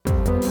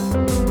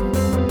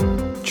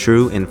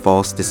True and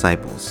False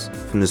Disciples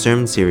from the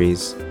sermon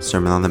series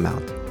Sermon on the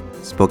Mount,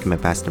 spoken by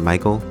Pastor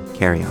Michael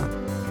Carrion.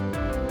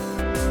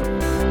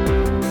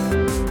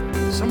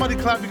 Somebody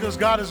clap because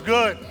God is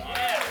good.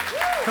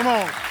 Come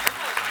on.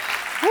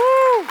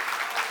 Woo!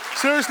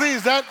 Seriously,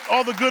 is that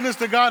all the goodness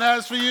that God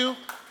has for you?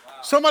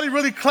 Somebody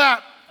really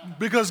clap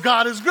because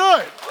God is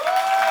good.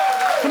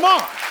 Come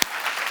on.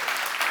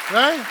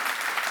 Right?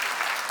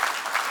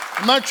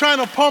 I'm not trying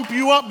to pump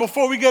you up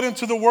before we get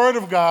into the Word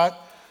of God,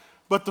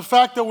 but the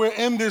fact that we're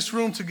in this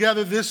room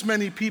together, this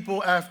many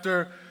people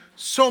after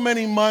so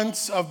many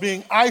months of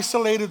being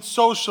isolated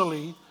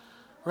socially,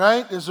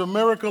 right, is a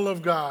miracle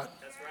of God.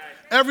 That's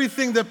right.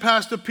 Everything that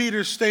Pastor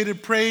Peter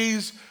stated,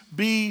 praise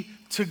be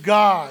to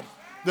God,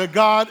 that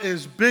God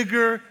is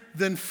bigger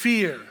than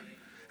fear,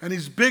 and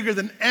he's bigger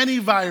than any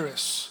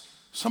virus.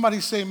 Somebody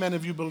say amen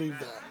if you believe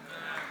that.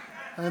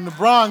 And in the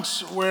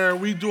Bronx, where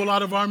we do a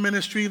lot of our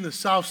ministry in the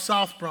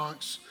South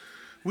Bronx,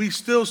 we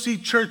still see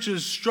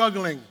churches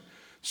struggling.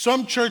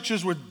 Some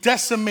churches were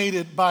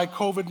decimated by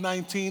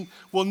COVID-19,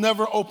 will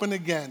never open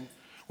again,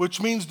 which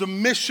means the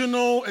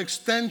missional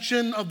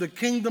extension of the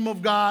kingdom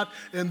of God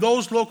in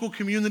those local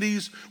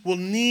communities will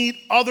need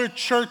other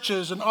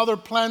churches and other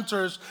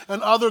planters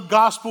and other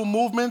gospel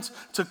movements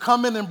to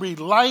come in and breathe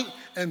light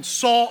and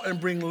salt and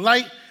bring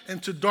light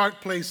into dark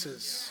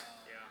places.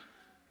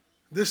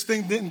 This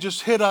thing didn't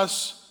just hit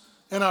us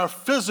in our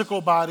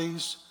physical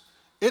bodies,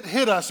 it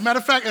hit us. Matter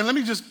of fact, and let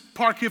me just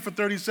park here for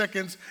 30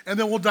 seconds and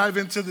then we'll dive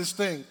into this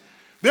thing.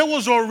 There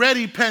was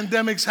already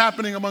pandemics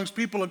happening amongst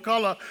people of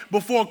color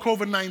before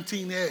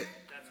COVID-19 hit.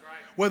 That's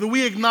right. Whether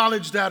we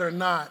acknowledge that or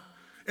not.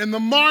 In the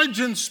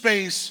margin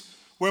space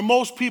where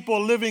most people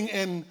are living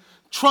in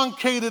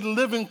truncated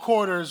living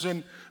quarters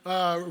and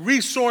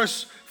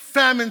resource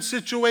famine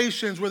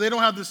situations where they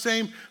don't have the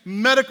same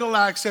medical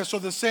access or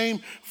the same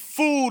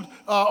food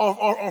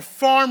or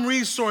farm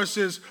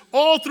resources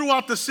all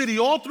throughout the city,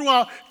 all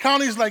throughout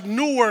counties like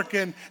Newark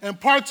and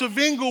parts of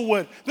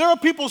Inglewood. There are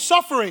people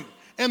suffering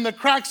in the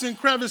cracks and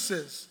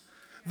crevices.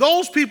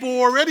 Those people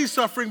were already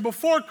suffering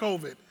before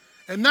COVID,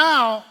 and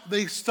now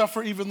they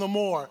suffer even the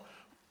more.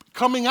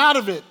 Coming out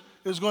of it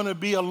is going to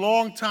be a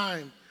long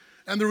time.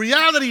 And the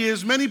reality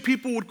is many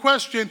people would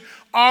question,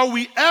 are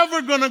we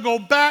ever going to go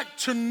back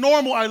to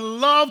normal? I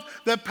love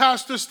that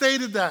Pastor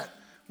stated that.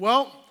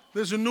 Well,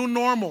 there's a new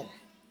normal.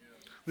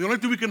 The only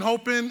thing we can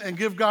hope in and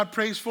give God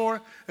praise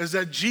for is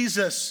that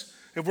Jesus,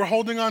 if we're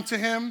holding on to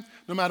him,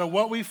 no matter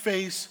what we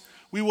face,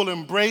 we will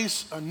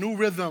embrace a new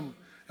rhythm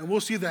and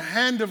we'll see the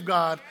hand of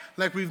God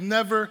like we've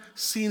never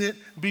seen it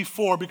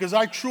before, because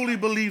I truly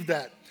believe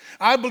that.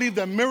 I believe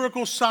that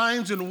miracles,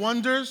 signs, and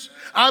wonders,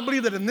 I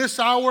believe that in this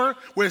hour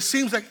where it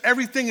seems like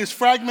everything is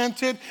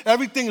fragmented,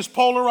 everything is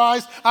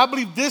polarized, I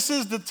believe this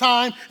is the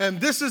time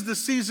and this is the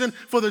season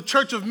for the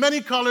church of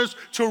many colors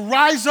to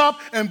rise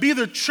up and be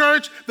the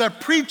church that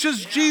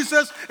preaches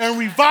Jesus and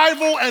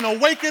revival and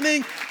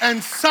awakening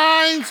and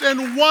signs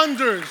and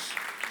wonders.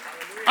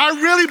 I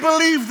really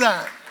believe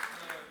that.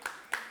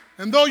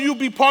 And though you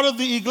be part of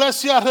the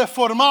Iglesia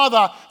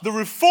Reformada, the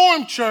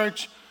Reformed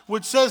Church,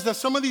 which says that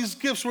some of these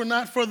gifts were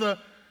not for the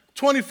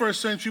 21st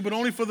century, but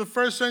only for the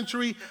first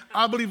century,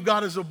 I believe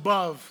God is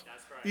above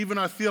even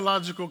our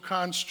theological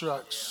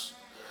constructs.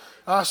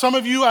 Some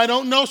of you, I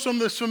don't know, some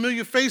of the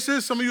familiar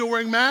faces. Some of you are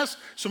wearing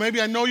masks, so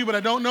maybe I know you, but I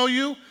don't know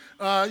you.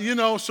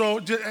 So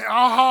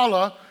I'll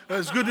holla.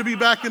 It's good to be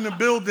back in the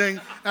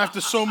building after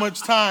so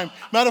much time.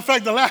 Matter of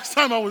fact, the last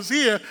time I was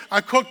here,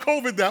 I caught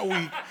COVID that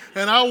week,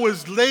 and I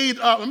was laid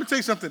up. Let me tell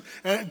you something.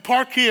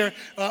 Park here.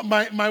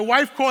 My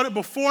wife caught it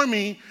before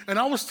me, and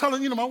I was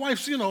telling, my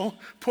wife's,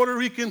 Puerto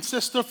Rican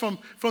sister from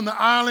the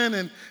island,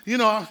 and,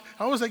 I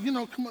was like,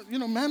 come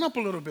on, man up a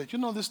little bit.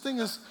 This thing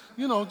is,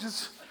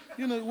 what's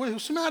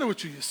the matter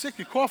with you? You're sick,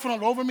 you're coughing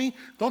all over me.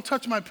 Don't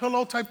touch my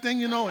pillow type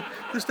thing, and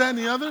this, that, and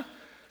the other.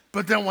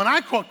 But then when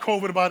I caught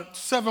COVID about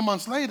 7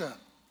 months later,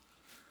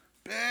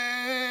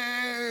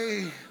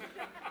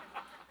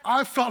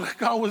 I felt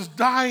like I was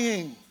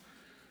dying.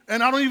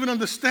 And I don't even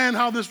understand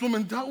how this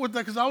woman dealt with that,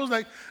 because I was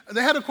like,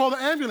 they had to call the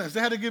ambulance.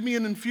 They had to give me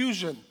an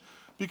infusion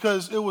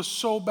because it was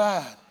so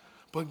bad.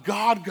 But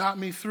God got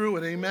me through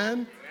it,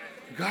 amen?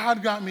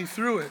 God got me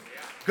through it.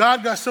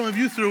 God got some of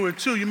you through it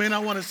too. You may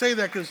not want to say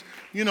that because,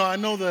 I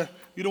know that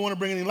you don't want to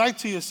bring any light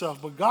to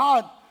yourself, but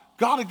God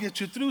will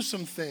get you through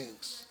some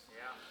things.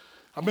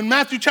 I'm in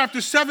Matthew chapter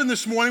 7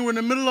 this morning. We're in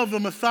the middle of the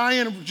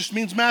Matthean, which just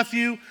means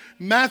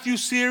Matthew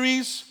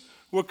series.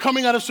 We're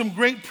coming out of some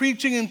great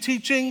preaching and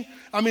teaching.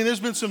 There's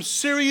been some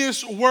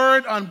serious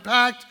word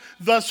unpacked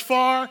thus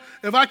far.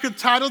 If I could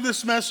title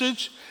this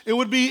message, it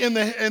would be in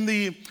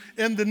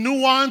the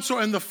nuance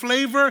or in the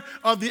flavor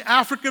of the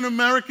African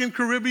American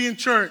Caribbean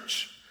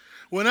church.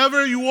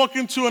 Whenever you walk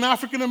into an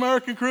African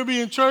American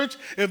Caribbean church,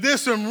 if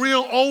there's some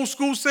real old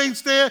school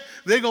saints there,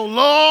 they go,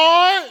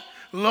 Lord,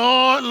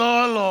 Lord,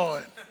 Lord,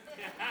 Lord.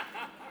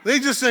 They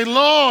just say,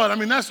 Lord.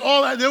 That's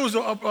all. There was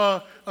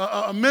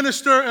a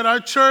minister at our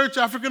church,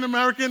 African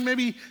American,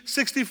 maybe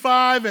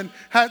 65, and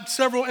had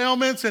several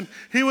ailments. And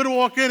he would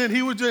walk in and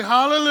he would say,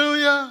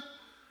 hallelujah,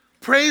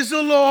 praise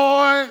the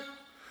Lord,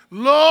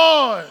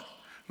 Lord,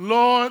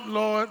 Lord,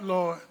 Lord,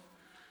 Lord.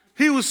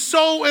 He was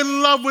so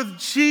in love with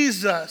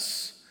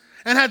Jesus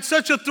and had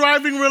such a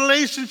thriving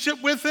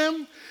relationship with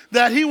him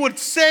that he would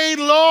say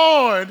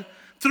Lord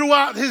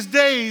throughout his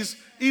days,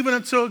 even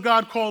until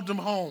God called him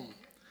home.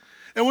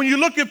 And when you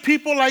look at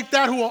people like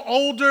that who are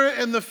older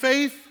in the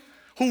faith,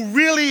 who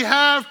really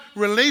have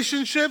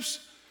relationships,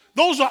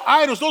 those are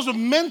idols, those are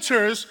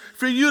mentors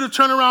for you to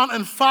turn around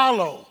and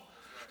follow.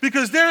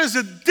 Because there is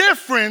a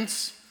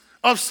difference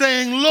of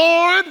saying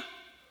Lord,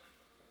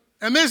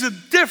 and there's a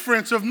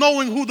difference of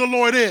knowing who the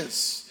Lord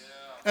is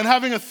and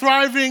having a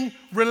thriving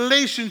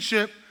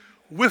relationship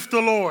with the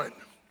Lord.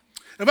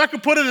 If I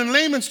could put it in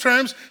layman's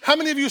terms, how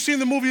many of you have seen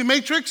the movie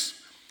Matrix?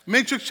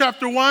 Matrix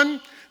chapter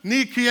 1,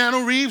 need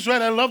Keanu Reeves,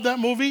 right? I love that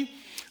movie.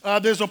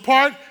 There's a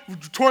part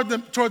toward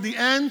the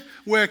end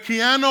where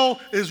Keanu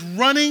is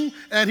running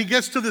and he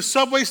gets to the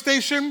subway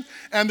station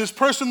and this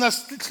person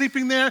that's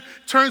sleeping there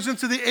turns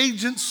into the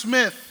Agent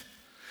Smith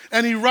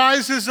and he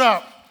rises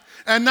up.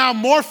 And now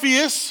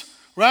Morpheus,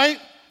 right,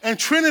 and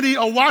Trinity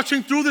are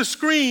watching through the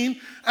screen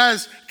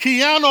as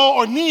Keanu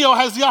or Neo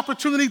has the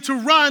opportunity to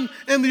run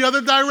in the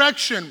other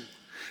direction.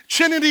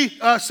 Trinity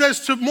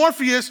says to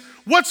Morpheus,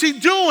 what's he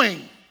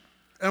doing?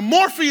 And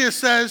Morpheus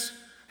says,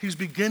 he's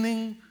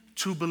beginning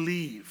to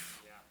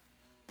believe.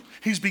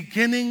 He's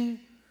beginning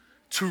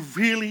to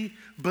really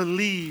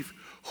believe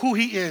who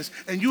he is.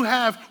 And you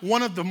have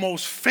one of the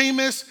most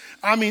famous,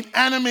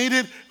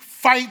 animated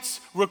fights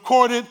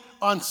recorded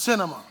on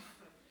cinema.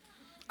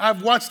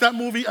 I've watched that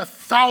movie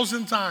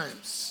 1,000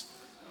 times.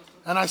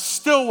 And I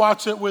still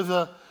watch it with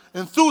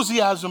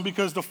enthusiasm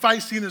because the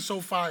fight scene is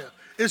so fire.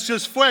 It's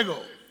just fuego.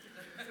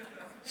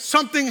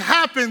 Something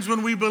happens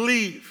when we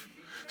believe.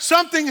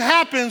 Something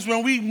happens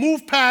when we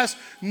move past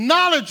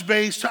knowledge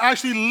base to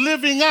actually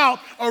living out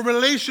a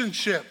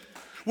relationship.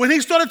 When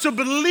he started to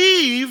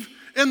believe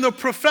in the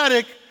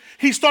prophetic,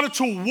 he started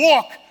to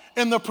walk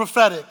in the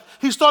prophetic.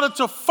 He started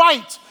to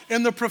fight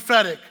in the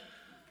prophetic.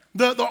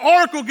 The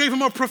oracle gave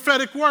him a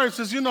prophetic word. It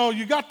says,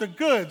 you got the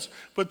goods,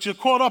 but you're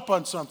caught up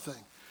on something.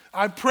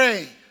 I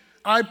pray.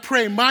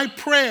 My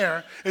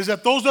prayer is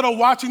that those that are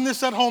watching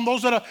this at home,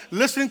 those that are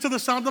listening to the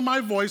sound of my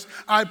voice,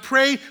 I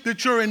pray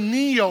that you're a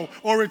Neo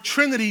or a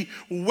Trinity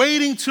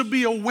waiting to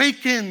be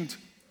awakened.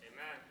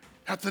 Amen.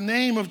 At the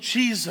name of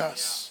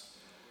Jesus.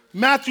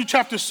 Yeah. Matthew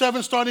chapter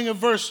 7, starting at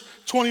verse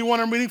 21,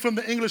 I'm reading from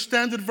the English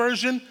Standard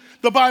Version.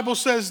 The Bible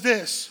says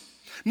this,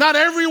 not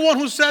everyone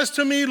who says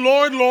to me,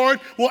 Lord, Lord,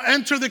 will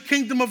enter the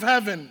kingdom of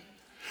heaven,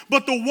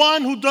 but the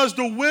one who does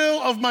the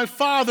will of my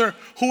Father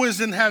who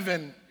is in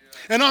heaven.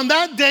 And on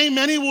that day,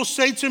 many will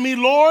say to me,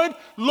 Lord,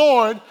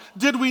 Lord,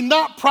 did we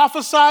not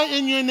prophesy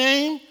in your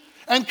name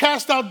and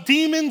cast out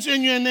demons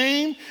in your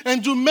name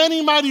and do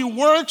many mighty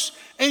works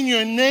in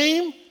your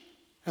name?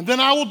 And then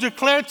I will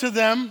declare to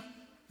them,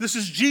 this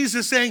is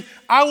Jesus saying,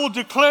 I will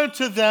declare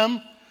to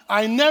them,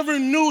 I never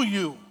knew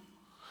you.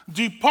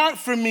 Depart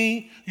from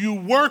me, you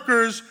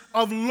workers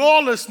of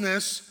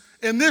lawlessness.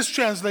 In this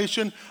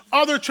translation,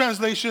 other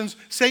translations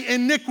say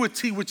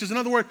iniquity, which is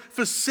another word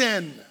for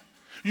sin.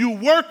 You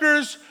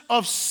workers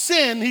of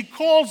sin, he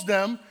calls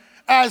them,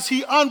 as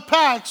he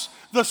unpacks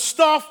the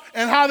stuff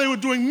and how they were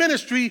doing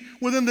ministry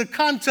within the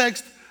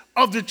context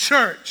of the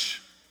church.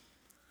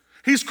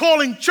 He's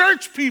calling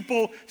church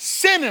people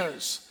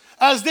sinners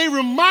as they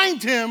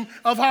remind him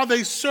of how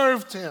they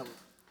served him.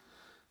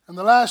 In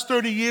the last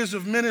 30 years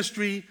of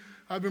ministry,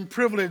 I've been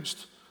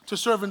privileged to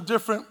serve in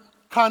different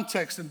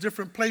contexts, in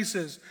different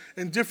places,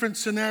 in different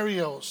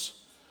scenarios.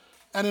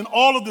 And in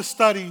all of the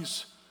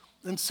studies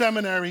in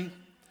seminary,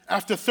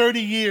 after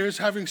 30 years,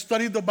 having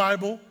studied the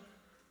Bible,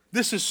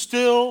 this is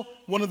still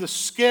one of the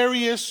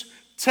scariest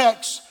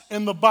texts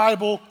in the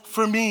Bible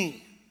for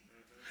me.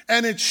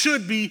 And it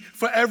should be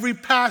for every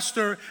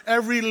pastor,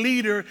 every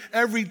leader,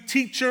 every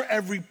teacher,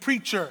 every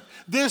preacher.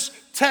 This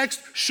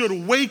text should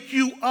wake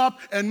you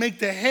up and make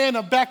the hair on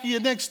the back of your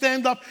neck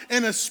stand up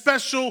in a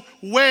special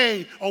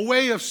way, a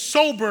way of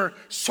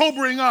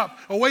sobering up,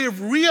 a way of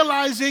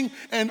realizing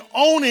and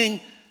owning.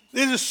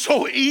 It is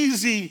so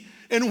easy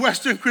in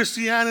Western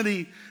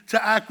Christianity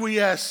to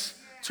acquiesce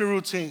to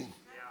routine.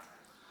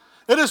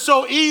 It is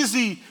so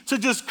easy to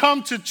just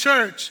come to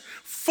church,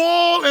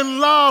 fall in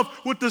love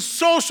with the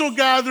social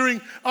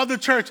gathering of the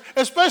church,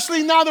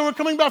 especially now that we're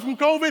coming back from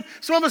COVID.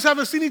 Some of us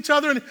haven't seen each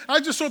other, and I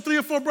just saw 3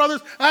 or 4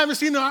 brothers I haven't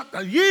seen in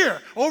a year,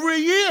 over a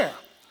year.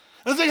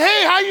 And it's like,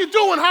 hey, how you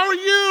doing? How are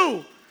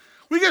you?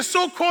 We get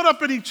so caught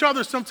up in each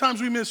other,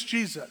 sometimes we miss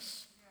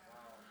Jesus.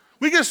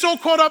 We get so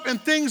caught up in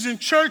things in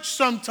church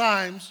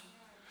sometimes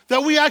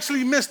that we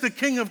actually miss the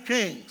King of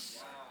Kings.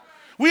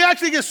 We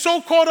actually get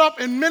so caught up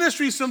in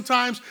ministry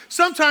sometimes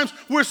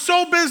we're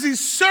so busy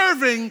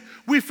serving,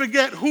 we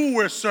forget who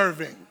we're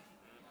serving.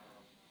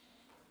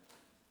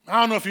 I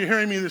don't know if you're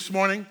hearing me this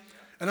morning,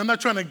 and I'm not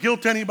trying to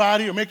guilt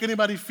anybody or make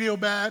anybody feel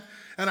bad,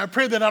 and I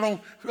pray that I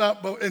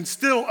don't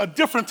instill a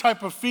different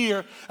type of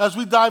fear as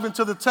we dive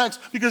into the text,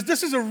 because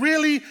this is a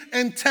really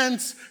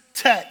intense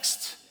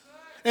text,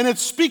 and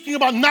it's speaking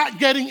about not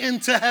getting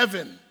into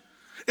heaven.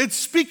 It's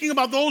speaking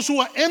about those who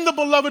are in the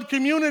beloved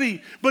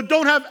community but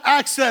don't have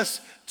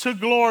access to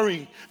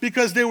glory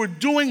because they were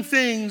doing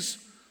things,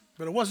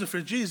 but it wasn't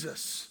for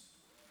Jesus.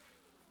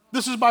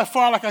 This is by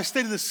far, like I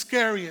stated, the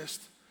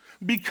scariest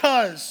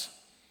because,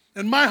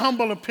 in my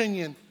humble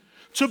opinion,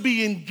 to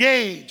be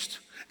engaged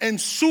in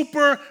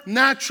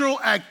supernatural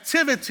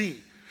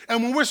activity.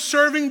 And when we're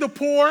serving the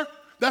poor,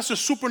 that's a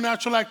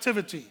supernatural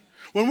activity.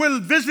 When we're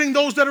visiting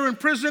those that are in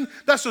prison,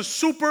 that's a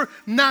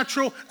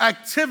supernatural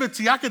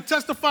activity. I could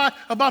testify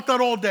about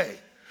that all day.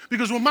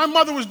 Because when my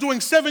mother was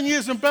doing 7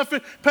 years in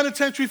Bedford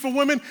Penitentiary for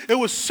Women, it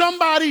was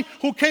somebody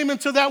who came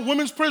into that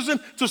women's prison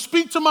to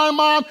speak to my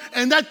mom,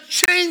 and that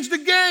changed the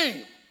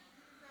game.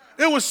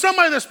 It was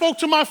somebody that spoke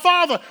to my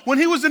father when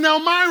he was in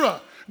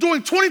Elmira,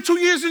 doing 22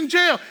 years in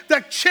jail,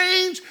 that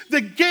changed the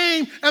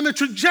game and the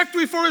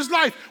trajectory for his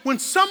life. When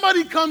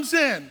somebody comes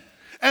in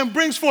and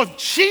brings forth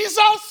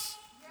Jesus,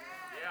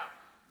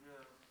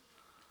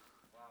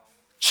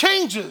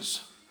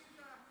 changes,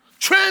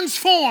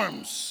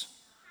 transforms,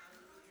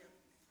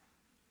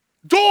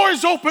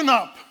 doors open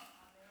up,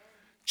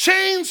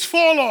 chains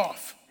fall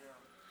off.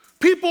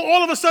 People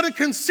all of a sudden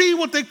can see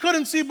what they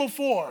couldn't see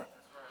before.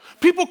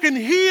 People can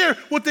hear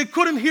what they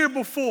couldn't hear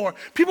before.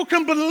 People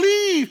can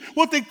believe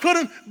what they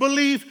couldn't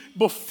believe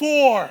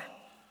before.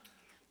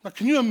 Now,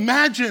 can you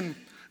imagine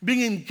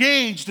being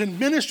engaged in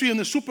ministry in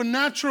the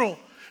supernatural,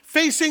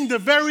 facing the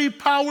very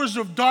powers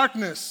of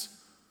darkness,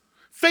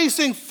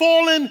 facing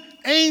fallen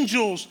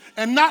angels,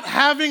 and not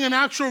having an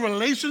actual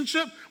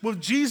relationship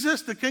with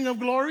Jesus, the King of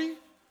Glory?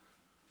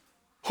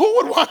 Who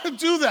would want to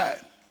do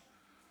that?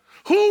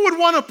 Who would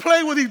want to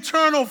play with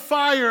eternal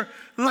fire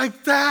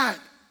like that?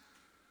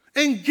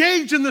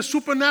 Engage in the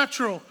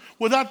supernatural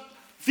without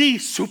the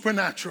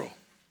supernatural.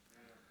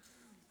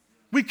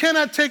 We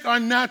cannot take our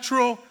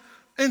natural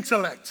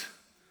intellect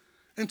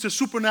into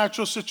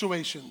supernatural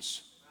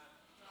situations.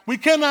 We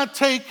cannot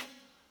take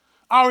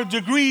our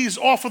degrees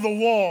off of the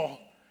wall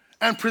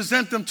and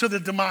present them to the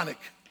demonic.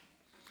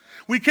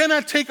 We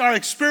cannot take our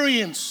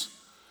experience,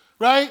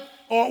 right,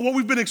 or what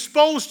we've been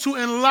exposed to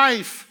in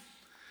life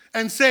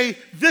and say,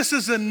 this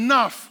is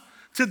enough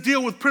to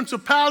deal with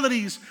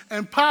principalities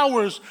and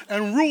powers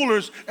and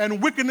rulers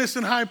and wickedness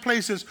in high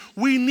places.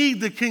 We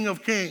need the King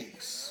of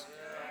Kings.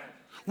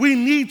 We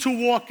need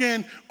to walk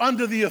in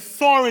under the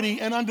authority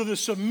and under the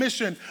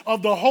submission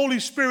of the Holy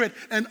Spirit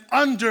and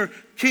under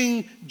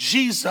King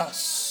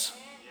Jesus.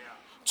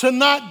 To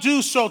not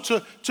do so,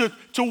 to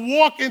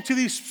walk into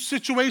these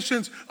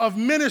situations of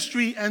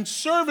ministry and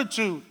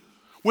servitude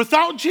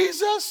without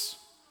Jesus.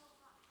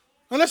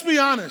 Now let's be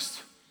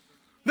honest.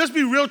 Let's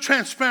be real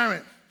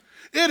transparent.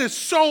 It is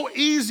so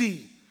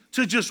easy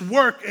to just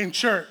work in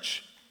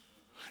church.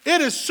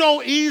 It is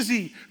so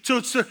easy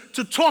to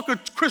talk a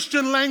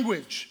Christian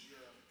language.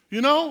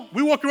 You know,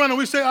 we walk around and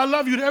we say, I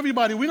love you to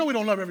everybody. We know we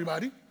don't love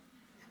everybody.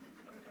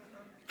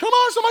 Come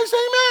on, somebody say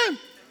amen.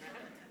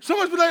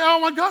 Somebody's be like, oh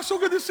my God, so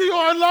good to see you. Oh,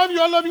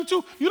 I love you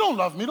too. You don't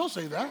love me, don't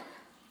say that.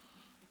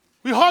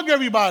 We hug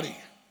everybody.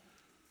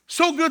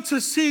 So good to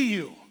see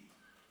you.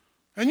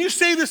 And you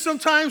say this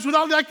sometimes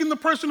without liking the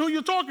person who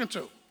you're talking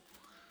to.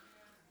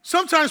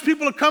 Sometimes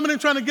people are coming in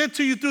trying to get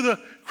to you through the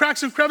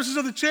cracks and crevices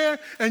of the chair,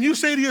 and you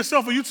say to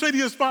yourself, or you say to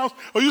your spouse,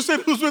 or you say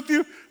to who's with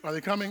you, are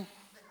they coming?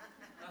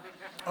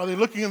 Are they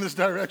looking in this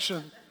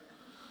direction?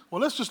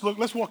 Well,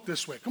 let's walk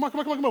this way. Come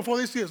on, before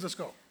they see us, let's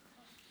go.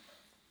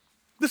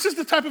 This is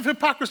the type of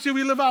hypocrisy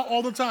we live out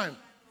all the time.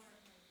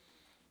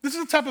 This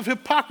is the type of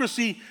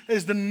hypocrisy that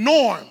is the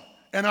norm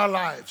in our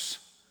lives.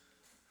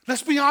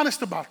 Let's be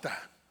honest about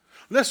that.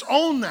 Let's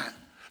own that,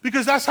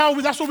 because that's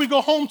what we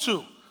go home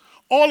to.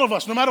 All of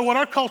us, no matter what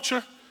our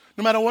culture,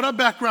 no matter what our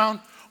background,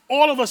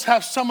 all of us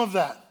have some of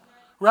that,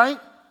 right?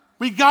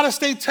 We got to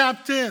stay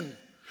tapped in.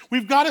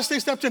 We've got to stay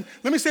tapped in.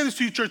 Let me say this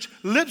to you, church.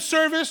 Lip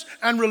service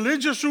and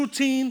religious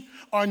routine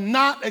are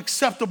not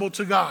acceptable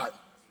to God.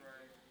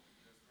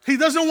 He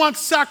doesn't want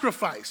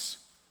sacrifice.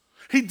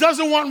 He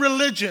doesn't want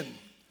religion.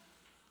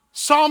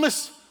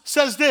 Psalmist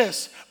says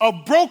this, a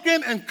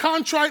broken and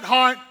contrite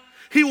heart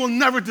he will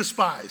never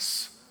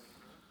despise.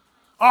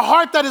 A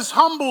heart that is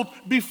humbled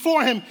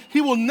before him,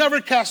 he will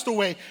never cast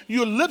away.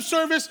 Your lip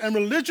service and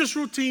religious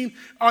routine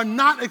are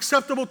not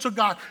acceptable to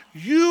God.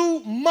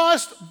 You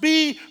must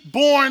be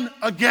born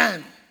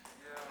again.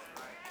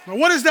 Now,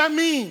 what does that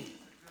mean?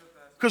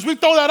 Because we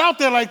throw that out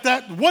there like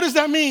that. What does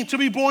that mean to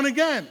be born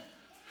again?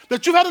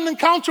 That you've had an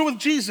encounter with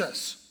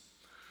Jesus.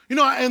 You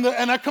know,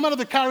 and I come out of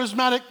the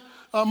charismatic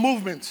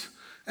movement.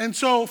 And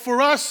so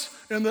for us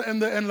in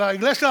La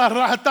Iglesia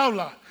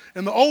Rajatabla,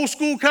 in the old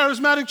school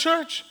charismatic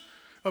church,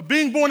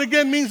 being born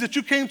again means that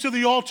you came to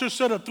the altar,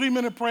 said a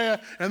 3-minute prayer,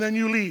 and then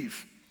you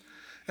leave.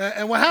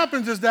 And what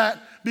happens is that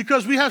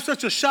because we have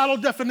such a shallow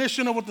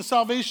definition of what the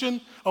salvation,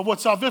 of what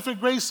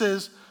salvific grace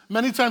is,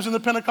 many times in the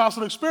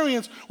Pentecostal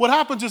experience, what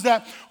happens is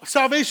that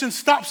salvation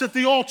stops at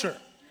the altar.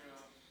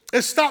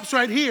 It stops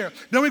right here.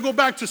 Then we go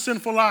back to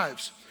sinful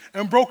lives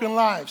and broken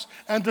lives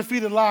and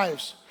defeated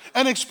lives.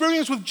 An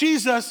experience with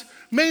Jesus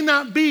may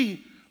not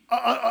be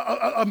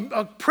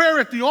a prayer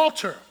at the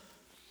altar.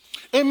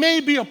 It may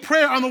be a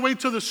prayer on the way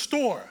to the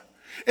store.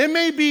 It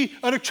may be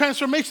a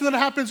transformation that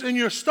happens in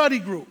your study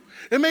group.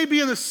 It may be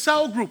in the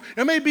cell group.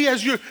 It may be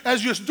as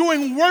you're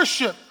doing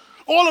worship,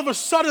 all of a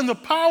sudden the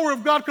power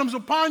of God comes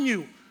upon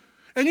you.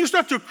 And you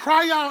start to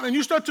cry out and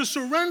you start to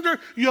surrender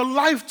your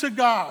life to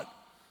God.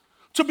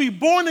 To be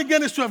born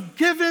again is to have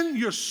given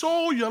your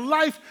soul, your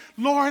life.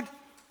 Lord,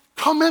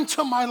 come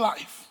into my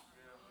life.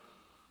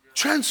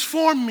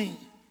 Transform me.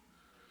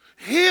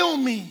 Heal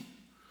me.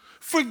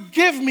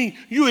 Forgive me.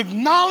 You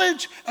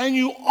acknowledge and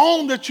you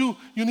own that you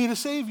need a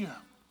Savior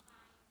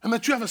and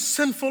that you have a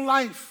sinful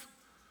life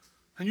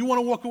and you want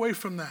to walk away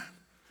from that.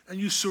 And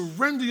you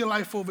surrender your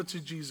life over to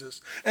Jesus,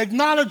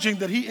 acknowledging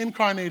that he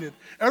incarnated.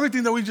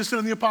 Everything that we just said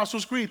in the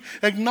Apostles' Creed,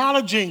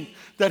 acknowledging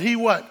that he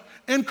what?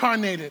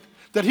 Incarnated.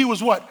 That he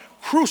was what?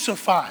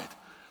 Crucified.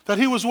 That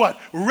he was what?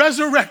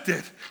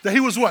 Resurrected. That he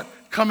was what?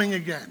 Coming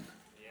again.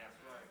 Yeah,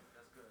 right.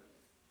 That's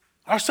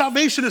good. Our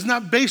salvation is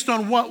not based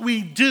on what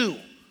we do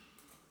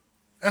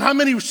and how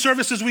many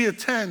services we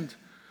attend.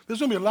 There's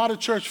going to be a lot of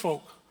church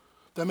folk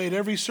that made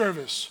every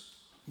service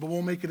but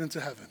won't make it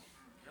into heaven.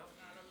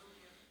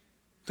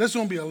 There's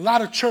going to be a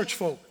lot of church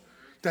folk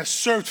that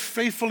served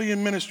faithfully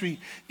in ministry,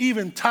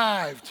 even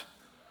tithed,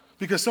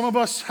 because some of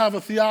us have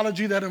a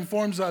theology that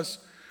informs us.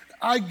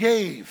 I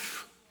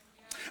gave.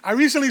 I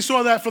recently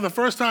saw that for the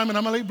first time, and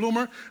I'm a late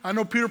bloomer. I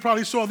know Peter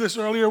probably saw this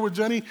earlier with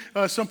Jenny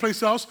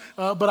someplace else,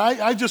 but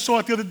I just saw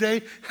it the other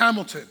day,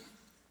 Hamilton.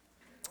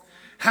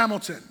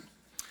 Hamilton.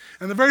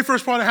 And the very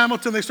first part of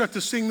Hamilton, they start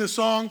to sing this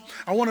song,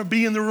 I want to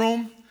be in the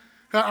room.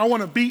 I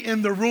want to be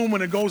in the room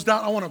when it goes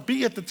down. I want to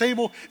be at the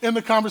table in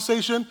the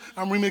conversation.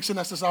 I'm remixing,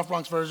 that's the South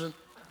Bronx version.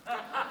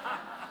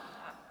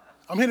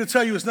 I'm here to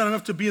tell you it's not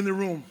enough to be in the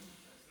room.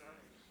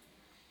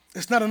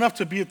 It's not enough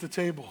to be at the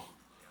table.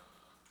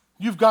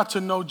 You've got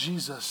to know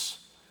Jesus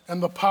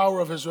and the power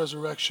of his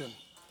resurrection.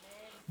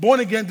 Born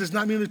again does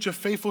not mean that you're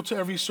faithful to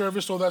every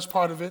service, though that's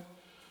part of it.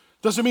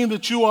 Doesn't mean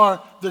that you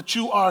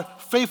are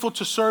faithful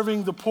to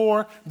serving the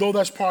poor, though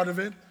that's part of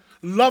it.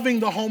 Loving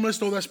the homeless,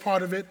 though that's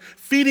part of it.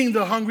 Feeding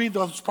the hungry,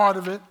 though that's part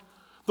of it.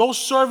 Those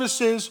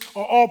services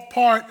are all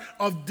part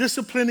of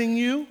disciplining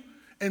you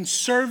and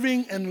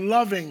serving and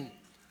loving.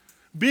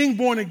 Being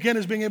born again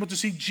is being able to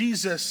see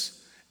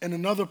Jesus in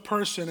another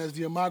person as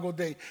the Imago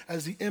Dei,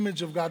 as the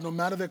image of God, no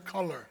matter their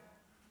color,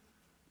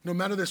 no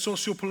matter their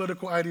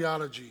socio-political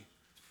ideology.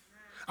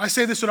 I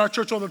say this at our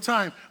church all the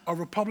time. A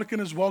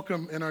Republican is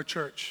welcome in our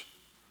church.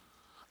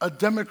 A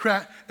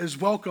Democrat is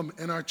welcome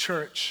in our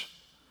church.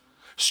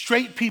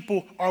 Straight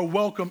people are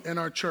welcome in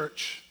our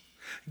church.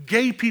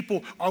 Gay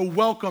people are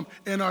welcome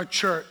in our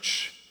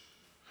church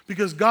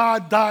because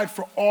God died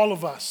for all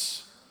of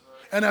us.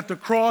 And at the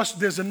cross,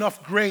 there's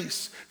enough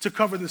grace to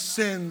cover the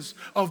sins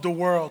of the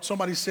world.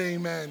 Somebody say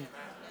amen.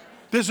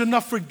 There's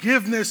enough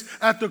forgiveness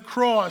at the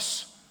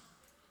cross.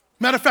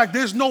 Matter of fact,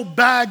 there's no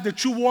bag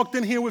that you walked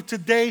in here with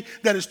today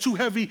that is too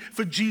heavy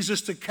for Jesus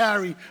to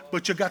carry,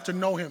 but you got to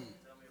know him.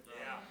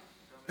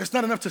 It's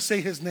not enough to say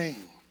his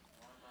name.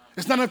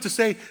 It's not enough to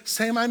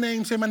say my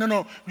name, say my name.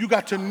 No, you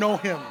got to know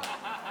him.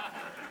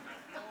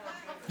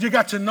 You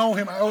got to know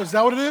him. Oh, is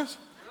that what it is?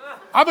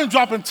 I've been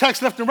dropping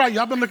texts left and right.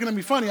 Y'all been looking at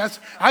me funny.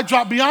 I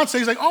dropped Beyonce.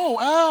 He's like, oh,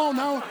 Al,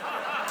 no.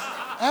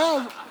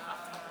 Al.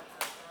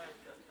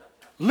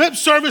 Lip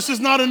service is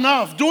not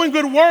enough. Doing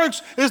good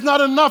works is not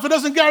enough. It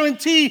doesn't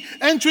guarantee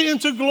entry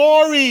into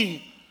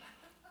glory.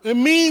 It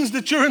means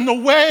that you're in the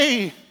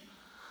way.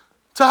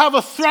 To have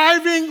a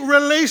thriving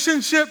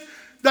relationship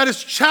that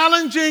is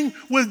challenging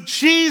with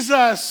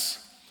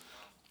Jesus.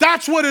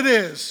 That's what it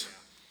is.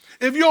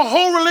 If your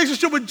whole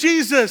relationship with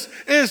Jesus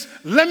is,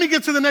 let me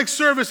get to the next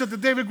service at the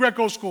David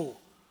Greco School,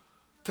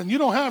 then you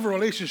don't have a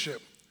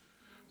relationship.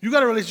 You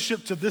got a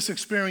relationship to this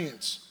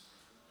experience.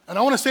 And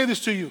I want to say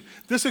this to you.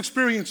 This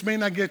experience may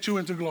not get you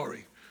into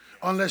glory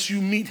unless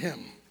you meet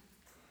him.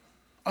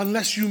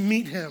 Unless you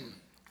meet him.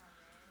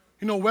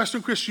 You know,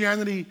 Western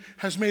Christianity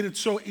has made it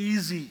so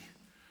easy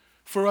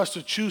for us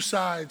to choose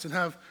sides and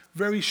have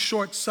very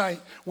short sight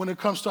when it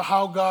comes to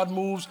how God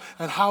moves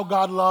and how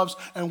God loves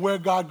and where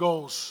God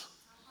goes.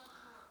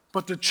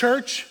 But the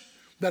church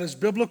that is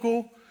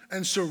biblical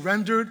and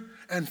surrendered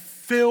and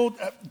filled,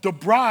 the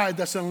bride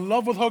that's in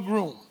love with her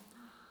groom,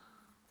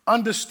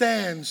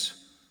 understands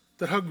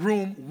that her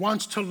groom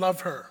wants to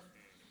love her.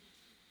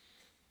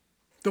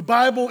 The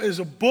Bible is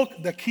a book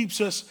that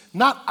keeps us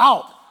not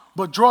out,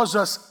 but draws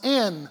us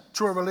in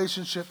to a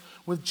relationship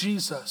with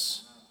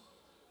Jesus.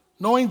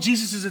 Knowing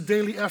Jesus is a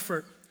daily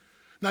effort.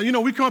 Now, you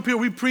know, we come up here,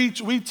 we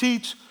preach, we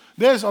teach.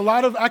 There's a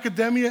lot of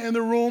academia in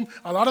the room,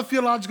 a lot of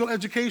theological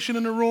education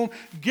in the room,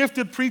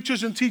 gifted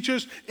preachers and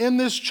teachers in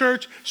this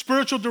church,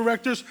 spiritual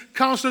directors,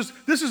 counselors.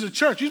 This is a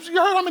church. You heard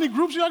how many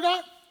groups y'all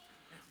got?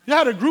 You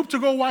had a group to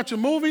go watch a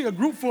movie, a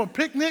group for a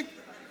picnic.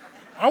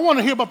 I want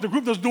to hear about the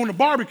group that's doing the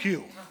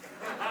barbecue.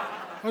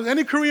 Was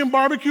any Korean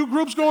barbecue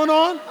groups going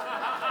on?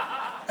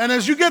 And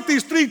as you get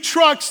these 3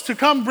 trucks to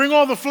come bring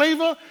all the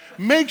flavor,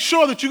 make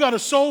sure that you got a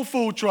soul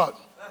food truck.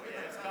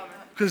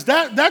 Because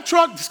that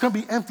truck is going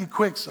to be empty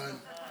quick,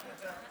 son.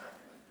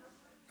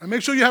 And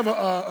make sure you have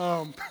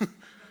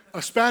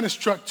a Spanish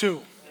truck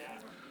too,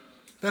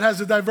 that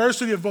has a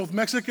diversity of both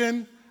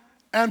Mexican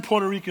and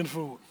Puerto Rican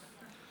food.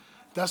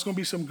 That's going to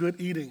be some good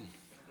eating.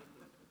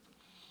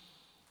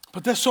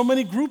 But there's so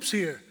many groups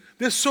here.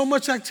 There's so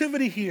much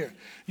activity here.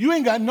 You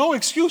ain't got no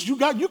excuse. You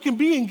can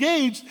be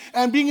engaged,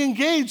 and being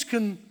engaged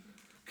can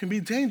be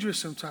dangerous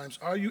sometimes.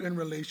 Are you in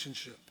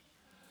relationship?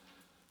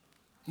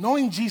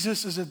 Knowing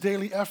Jesus is a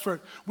daily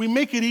effort. We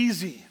make it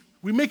easy.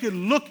 We make it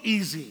look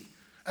easy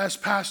as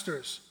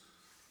pastors.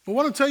 But I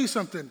want to tell you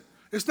something.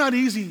 It's not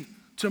easy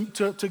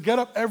to get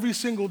up every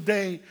single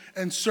day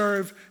and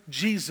serve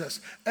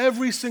Jesus.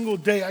 Every single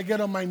day I get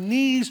on my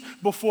knees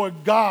before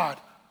God.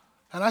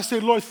 And I say,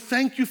 Lord,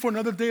 thank you for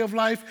another day of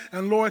life.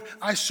 And Lord,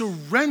 I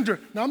surrender.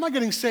 Now, I'm not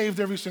getting saved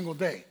every single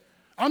day.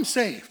 I'm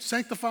saved,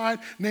 sanctified,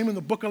 named in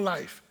the book of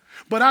life.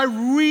 But I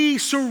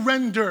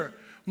re-surrender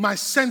my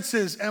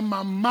senses and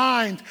my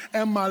mind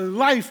and my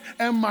life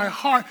and my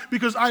heart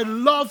because I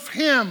love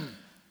him.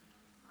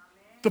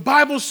 The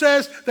Bible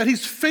says that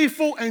he's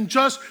faithful and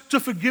just to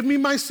forgive me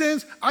my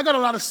sins. I got a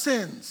lot of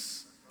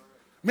sins.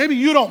 Maybe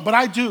you don't, but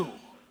I do.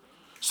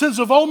 Sins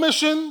of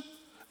omission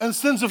and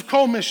sins of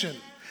commission.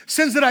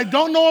 Sins that I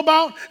don't know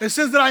about and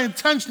sins that I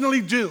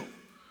intentionally do.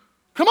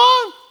 Come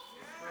on.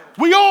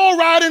 We all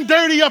riding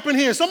dirty up in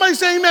here. Somebody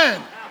say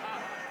amen.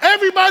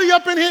 Everybody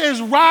up in here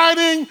is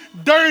riding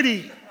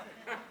dirty.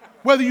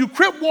 Whether you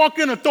crip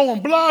walking or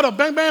throwing blood or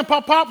bang, bang,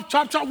 pop, pop,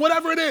 chop, chop,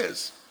 whatever it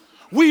is.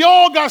 We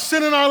all got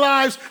sin in our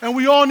lives and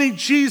we all need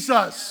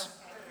Jesus.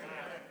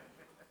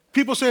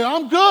 People say,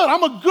 I'm good.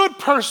 I'm a good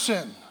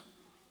person.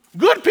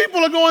 Good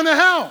people are going to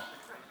hell.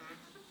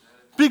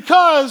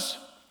 Because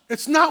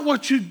it's not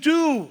what you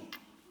do.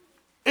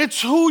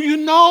 It's who you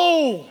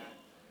know.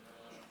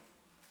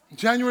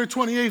 January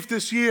 28th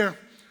this year,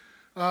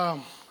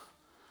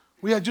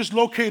 we had just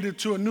located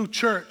to a new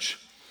church,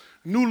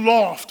 new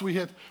loft.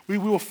 We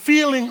were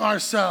feeling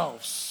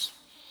ourselves.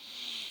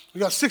 We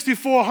got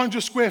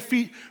 6,400 square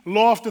feet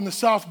loft in the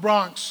South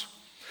Bronx.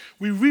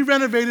 We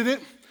re-renovated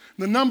it.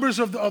 The numbers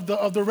of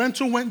the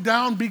rental went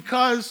down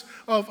because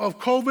of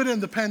COVID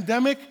and the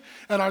pandemic,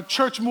 and our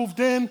church moved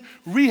in,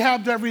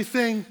 rehabbed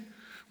everything.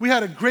 We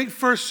had a great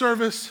first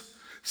service,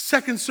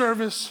 second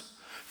service,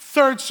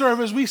 third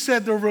service. We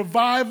said the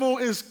revival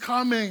is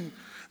coming.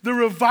 The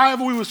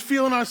revival, we was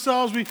feeling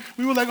ourselves. We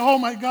were like, oh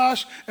my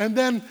gosh. And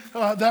then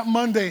that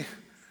Monday,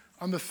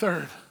 on the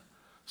third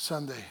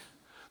Sunday,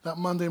 that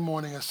Monday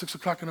morning at 6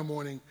 o'clock in the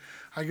morning,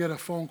 I get a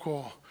phone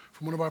call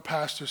from one of our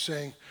pastors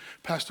saying,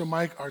 Pastor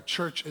Mike, our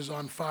church is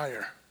on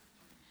fire.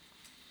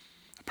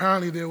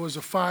 Apparently there was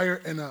a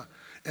fire in a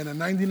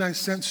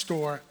 99-cent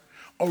store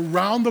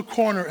around the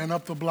corner and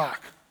up the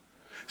block.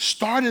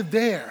 Started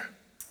there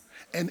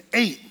and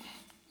ate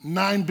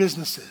 9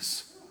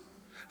 businesses.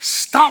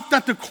 Stopped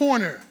at the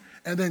corner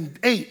and then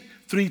ate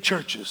 3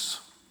 churches.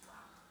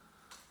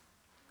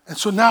 And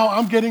so now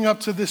I'm getting up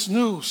to this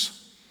news.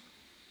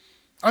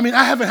 I mean,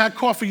 I haven't had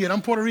coffee yet.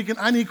 I'm Puerto Rican.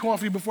 I need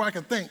coffee before I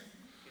can think.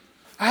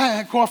 I haven't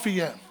had coffee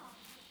yet.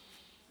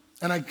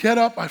 And I get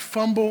up, I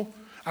fumble.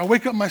 I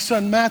wake up my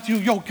son, Matthew.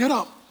 Yo, get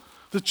up.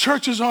 The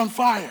church is on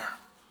fire.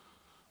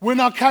 We're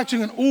now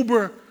catching an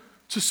Uber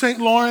to St.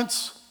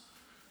 Lawrence.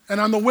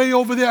 And on the way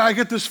over there, I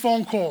get this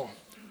phone call.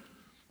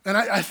 And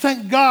I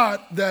thank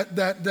God that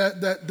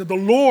the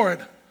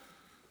Lord,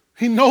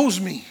 he knows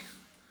me.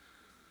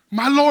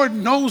 My Lord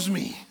knows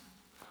me.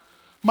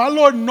 My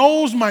Lord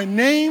knows my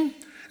name.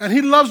 And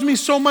he loves me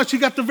so much, he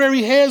got the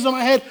very hairs on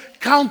my head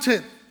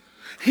counted.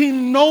 He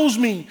knows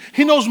me.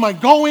 He knows my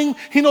going.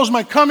 He knows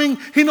my coming.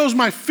 He knows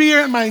my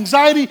fear and my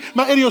anxiety,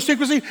 my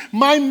idiosyncrasy.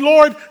 My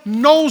Lord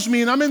knows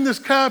me. And I'm in this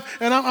cab,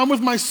 and I'm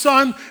with my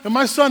son, and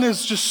my son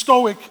is just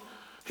stoic.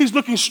 He's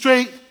looking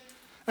straight.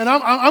 And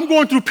I'm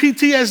going through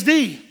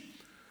PTSD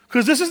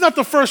because this is not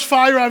the first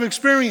fire I've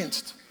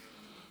experienced.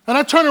 And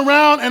I turn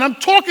around, and I'm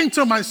talking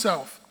to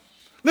myself.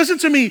 Listen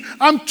to me.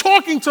 I'm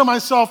talking to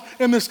myself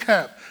in this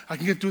cab. I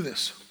can get through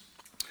this.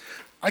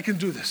 I can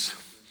do this.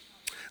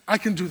 I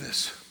can do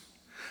this.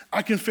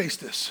 I can face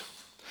this.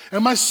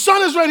 And my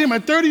son is right here, my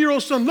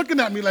 30-year-old son, looking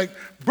at me like,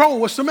 bro,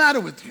 what's the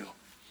matter with you?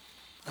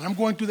 And I'm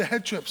going through the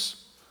head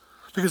trips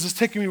because it's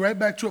taking me right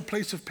back to a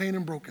place of pain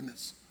and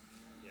brokenness.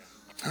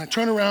 And I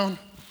turn around,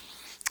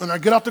 and I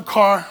get out the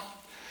car,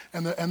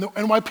 and the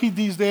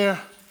NYPD's there,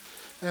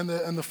 and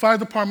the fire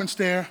department's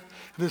there.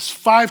 There's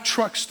 5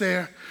 trucks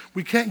there.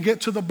 We can't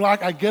get to the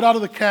block. I get out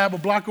of the cab a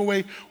block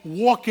away,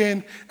 walk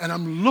in, and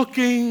I'm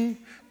looking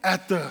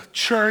at the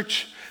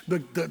church.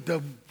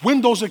 The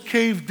windows are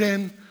caved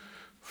in,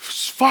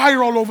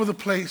 fire all over the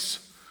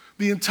place.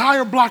 The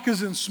entire block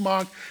is in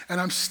smog,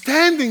 and I'm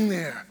standing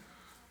there,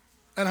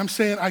 and I'm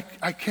saying,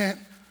 I can't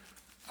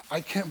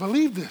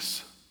believe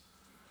this.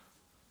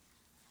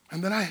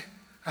 And then I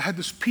had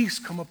this peace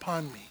come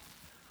upon me.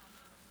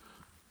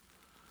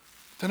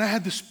 Then I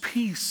had this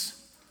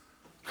peace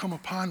come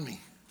upon me.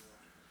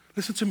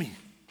 Listen to me.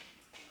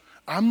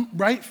 I'm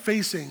right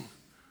facing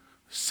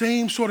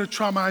same sort of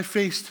trauma I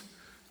faced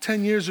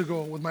 10 years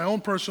ago with my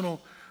own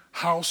personal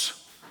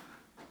house.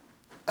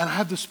 And I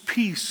have this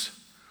peace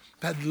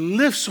that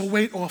lifts a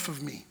weight off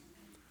of me.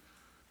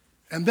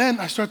 And then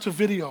I start to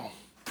video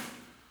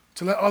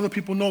to let other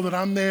people know that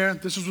I'm there,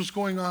 this is what's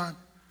going on.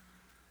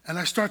 And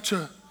I start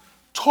to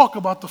talk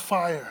about the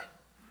fire.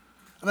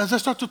 And as I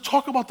start to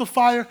talk about the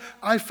fire,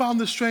 I found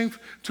the strength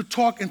to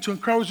talk and to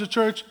encourage the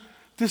church.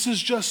 This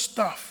is just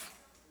stuff.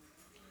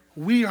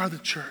 We are the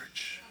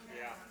church.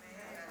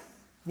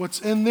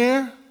 What's in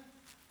there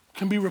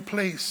can be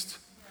replaced.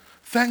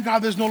 Thank God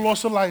there's no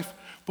loss of life,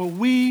 but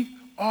we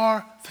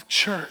are the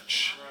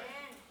church.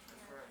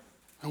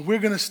 And we're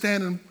going to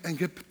stand and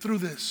get through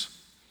this.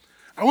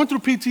 I went through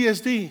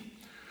PTSD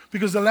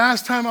because the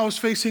last time I was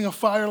facing a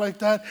fire like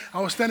that,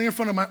 I was standing in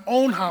front of my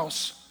own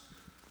house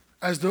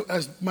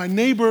as my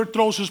neighbor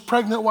throws his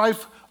pregnant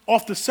wife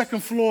off the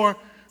second floor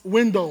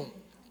window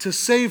to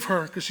save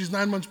her because she's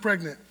 9 months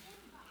pregnant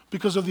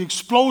because of the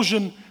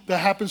explosion that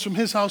happens from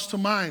his house to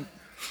mine.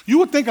 You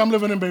would think I'm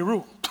living in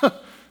Beirut,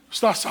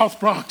 South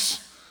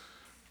Bronx.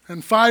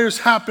 And fires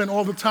happen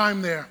all the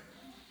time there.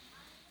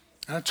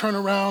 And I turn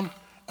around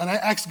and I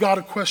ask God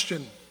a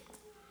question.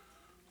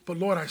 But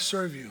Lord, I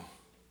serve you.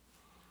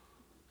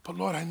 But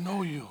Lord, I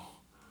know you.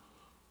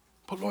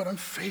 But Lord, I'm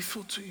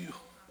faithful to you.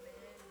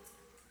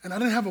 And I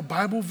didn't have a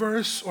Bible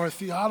verse or a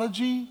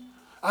theology.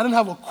 I didn't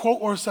have a quote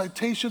or a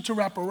citation to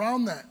wrap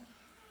around that.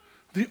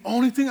 The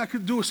only thing I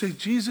could do was say,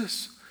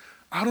 Jesus,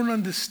 I don't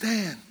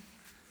understand,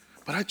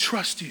 but I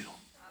trust you.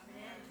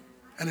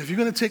 And if you're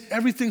going to take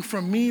everything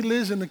from me,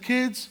 Liz, and the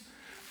kids,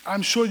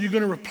 I'm sure you're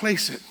going to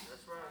replace it.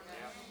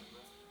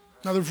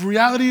 Now, the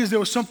reality is there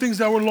were some things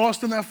that were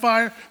lost in that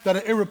fire that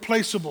are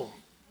irreplaceable.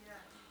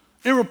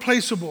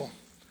 Irreplaceable.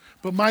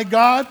 But my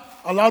God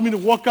allowed me to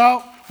walk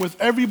out with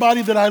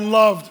everybody that I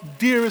loved,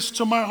 dearest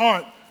to my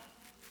heart,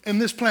 in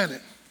this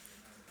planet.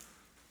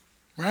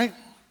 Right?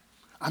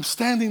 I'm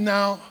standing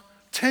now,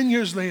 10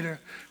 years later,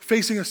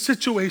 facing a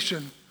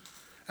situation,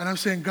 and I'm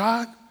saying,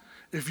 God,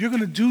 if you're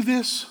going to do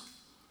this,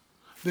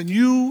 then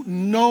you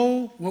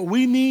know what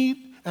we need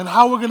and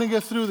how we're going to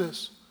get through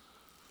this.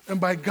 And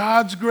by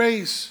God's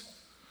grace,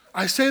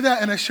 I say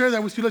that and I share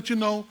that with you, let you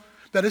know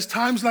that it's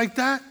times like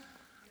that,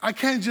 I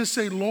can't just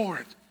say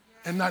Lord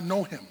and not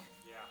know him.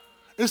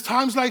 It's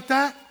times like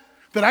that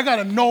I got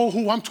to know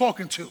who I'm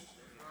talking to,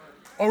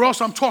 or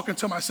else I'm talking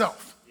to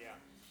myself.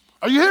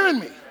 Are you hearing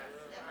me?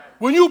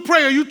 When you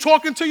pray, are you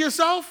talking to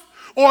yourself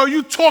or are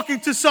you talking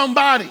to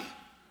somebody?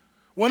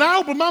 When I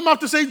open my mouth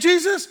to say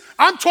Jesus,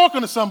 I'm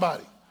talking to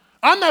somebody.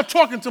 I'm not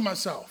talking to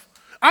myself.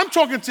 I'm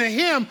talking to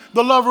him,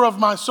 the lover of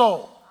my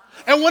soul.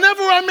 And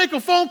whenever I make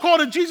a phone call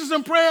to Jesus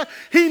in prayer,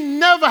 he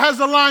never has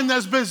a line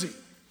that's busy.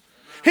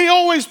 He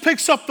always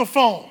picks up the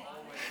phone.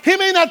 He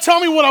may not tell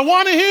me what I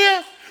want to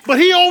hear, but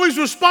he always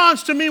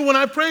responds to me when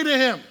I pray to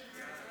him.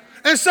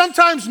 And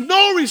sometimes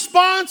no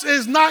response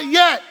is not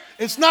yet.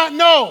 It's not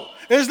no.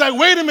 It's like,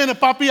 wait a minute,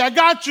 Papi, I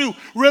got you.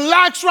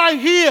 Relax right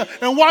here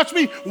and watch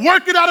me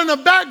work it out in the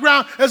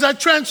background as I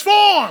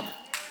transform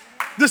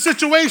the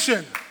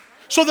situation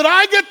so that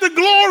I get the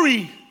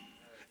glory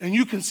and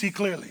you can see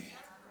clearly.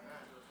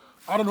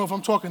 I don't know if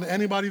I'm talking to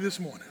anybody this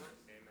morning,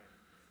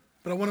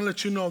 but I want to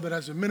let you know that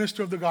as a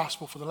minister of the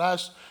gospel for the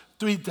last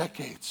 3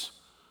 decades,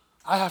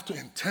 I have to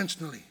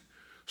intentionally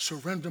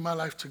surrender my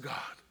life to God.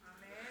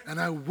 And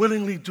I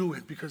willingly do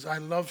it because I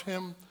love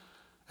him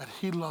and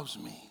he loves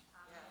me.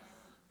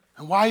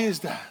 And why is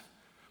that?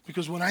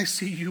 Because when I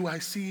see you, I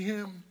see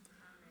him.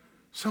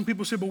 Some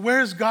people say, but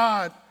where's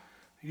God?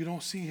 You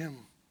don't see him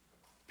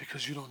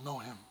because you don't know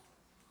him.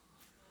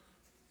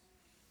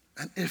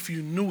 And if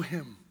you knew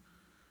him,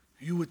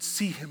 you would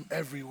see him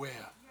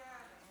everywhere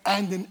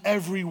and in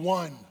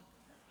everyone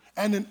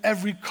and in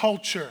every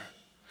culture.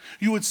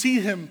 You would see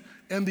him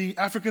in the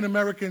African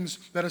Americans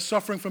that are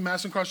suffering from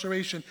mass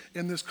incarceration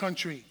in this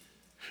country.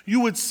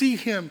 You would see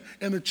him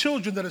in the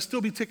children that are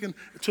still be taken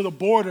to the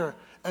border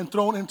and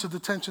thrown into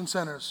detention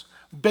centers,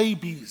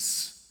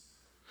 babies.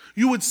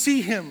 You would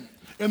see him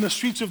in the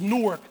streets of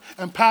Newark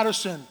and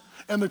Patterson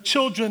and the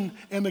children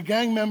and the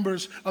gang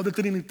members of the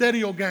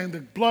Trinitario gang,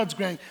 the Bloods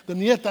gang, the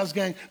Nietas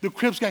gang, the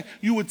Crips gang.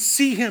 You would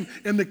see him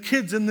in the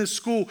kids in this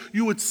school.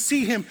 You would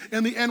see him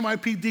in the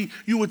NYPD.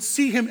 You would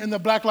see him in the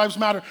Black Lives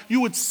Matter.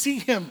 You would see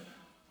him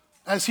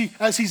as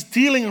he's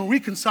dealing and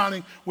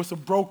reconciling with a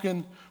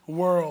broken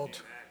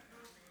world.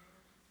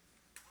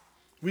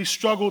 We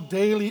struggle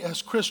daily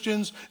as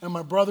Christians, and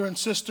my brother and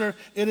sister,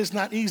 it is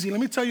not easy.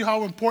 Let me tell you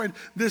how important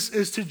this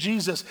is to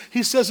Jesus.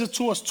 He says it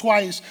to us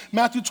twice.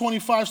 Matthew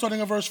 25, starting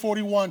at verse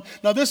 41.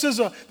 Now, this is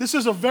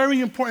a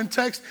very important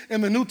text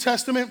in the New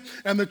Testament,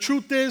 and the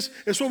truth is,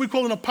 it's what we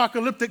call an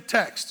apocalyptic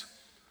text.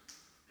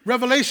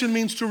 Revelation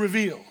means to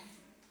reveal,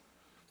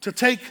 to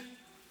take,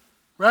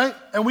 right?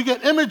 And we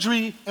get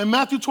imagery in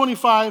Matthew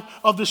 25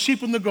 of the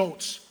sheep and the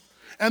goats.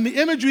 And the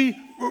imagery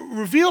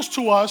reveals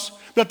to us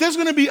that there's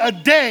going to be a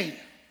day.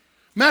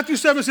 Matthew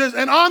 7 says,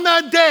 and on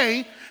that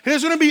day,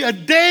 there's going to be a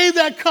day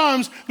that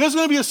comes, there's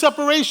going to be a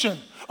separation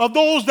of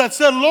those that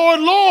said, Lord,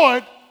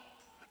 Lord,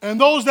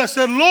 and those that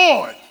said,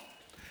 Lord,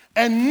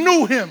 and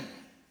knew him.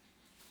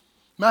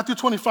 Matthew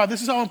 25,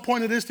 this is how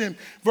important it is to him.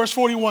 Verse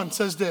 41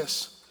 says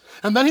this,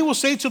 and then he will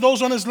say to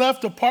those on his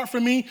left, depart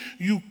from me,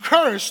 you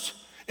cursed,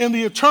 in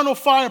the eternal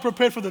fire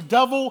prepared for the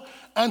devil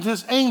and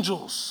his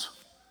angels.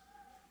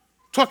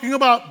 Talking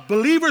about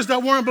believers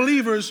that weren't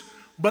believers,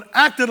 but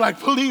acted like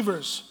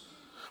believers.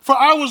 For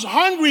I was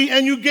hungry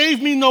and you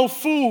gave me no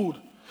food.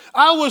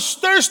 I was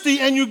thirsty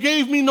and you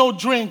gave me no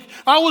drink.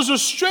 I was a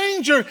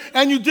stranger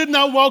and you did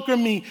not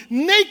welcome me.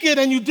 Naked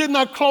and you did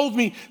not clothe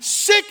me.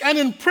 Sick and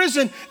in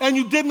prison and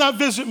you did not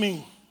visit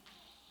me.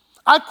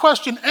 I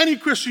question any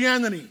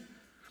Christianity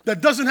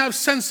that doesn't have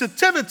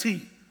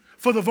sensitivity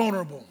for the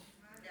vulnerable.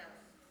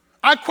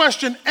 I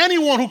question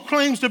anyone who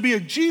claims to be a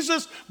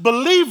Jesus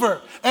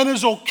believer and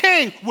is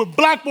okay with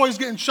black boys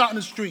getting shot in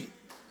the street.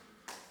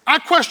 I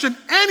question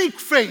any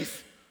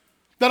faith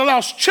that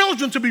allows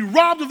children to be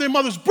robbed of their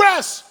mother's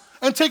breasts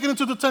and taken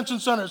into detention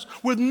centers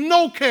with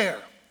no care.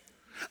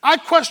 I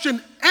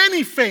question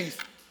any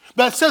faith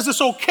that says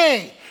it's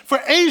okay for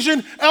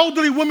Asian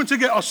elderly women to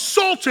get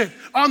assaulted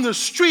on the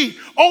street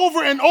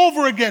over and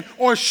over again,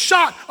 or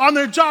shot on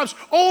their jobs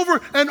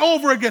over and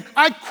over again.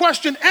 I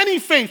question any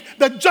faith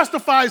that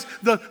justifies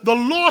the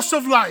loss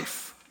of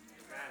life.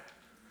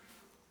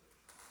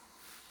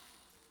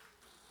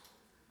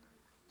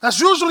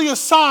 That's usually a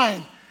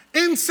sign,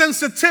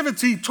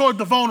 insensitivity toward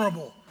the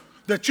vulnerable,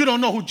 that you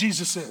don't know who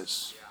Jesus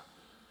is.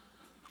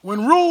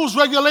 When rules,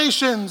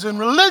 regulations, and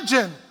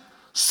religion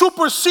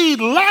supersede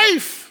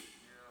life,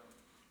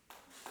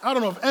 I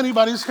don't know if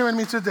anybody's hearing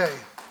me today.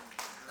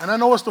 And I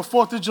know it's the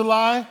 4th of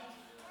July,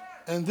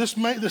 and this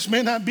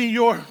may not be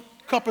your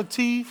cup of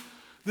tea.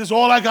 This is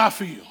all I got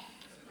for you.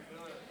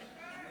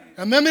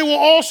 And then they will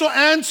also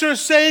answer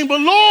saying,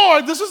 but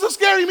Lord, this is a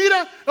scary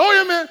meter. Oh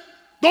yeah, man.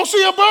 Don't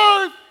see a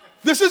bird.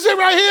 This is it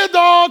right here,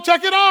 dog.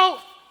 Check it out.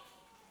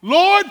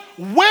 Lord,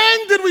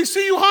 when did we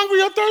see you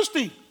hungry or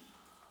thirsty?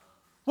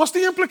 What's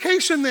the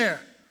implication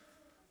there?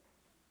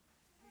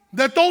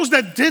 That those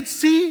that did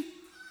see,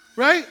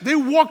 right, they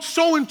walked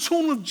so in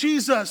tune with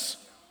Jesus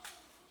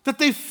that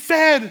they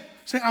fed,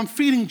 saying, I'm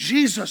feeding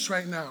Jesus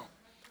right now.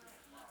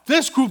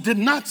 This group did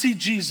not see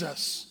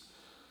Jesus.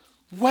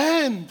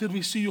 When did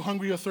we see you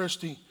hungry or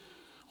thirsty,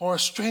 or a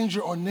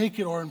stranger, or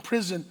naked, or in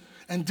prison,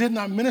 and did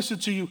not minister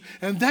to you?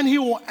 And then he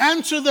will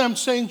answer them,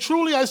 saying,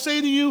 truly I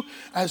say to you,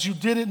 as you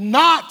did it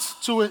not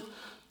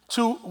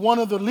to one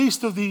of the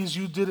least of these,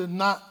 you did it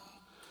not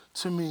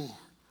to me.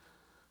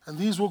 And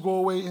these will go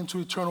away into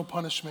eternal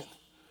punishment,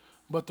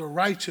 but the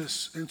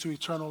righteous into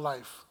eternal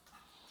life.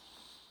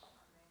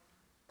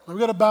 Now we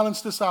got to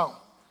balance this out,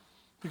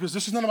 because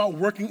this is not about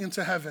working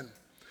into heaven,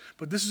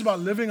 but this is about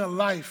living a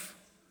life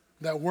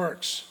that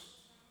works,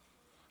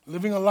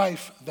 living a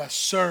life that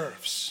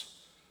serves.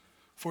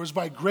 For it's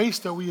by grace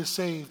that we are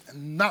saved,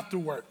 and not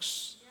through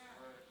works.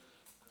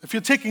 If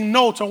you're taking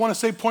notes, I want to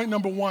say point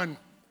number one.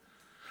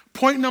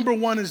 Point number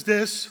one is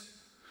this: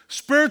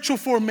 spiritual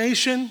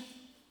formation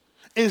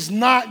is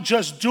not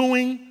just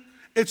doing,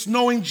 it's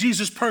knowing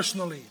Jesus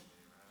personally.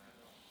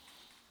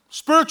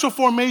 Spiritual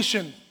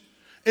formation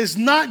is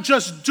not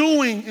just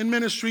doing in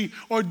ministry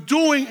or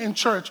doing in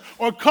church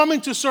or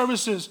coming to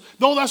services,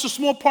 though that's a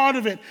small part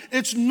of it.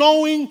 It's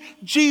knowing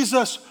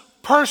Jesus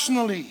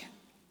personally.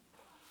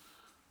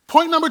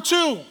 Point number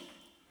two,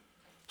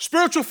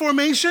 spiritual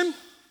formation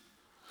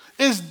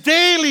is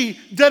daily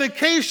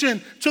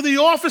dedication to the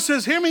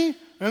offices. Hear me?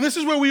 And this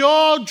is where we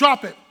all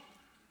drop it,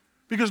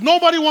 because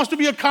nobody wants to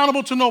be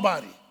accountable to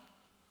nobody.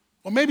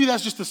 Or maybe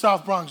that's just the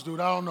South Bronx, dude.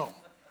 I don't know.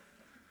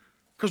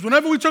 Because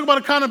whenever we talk about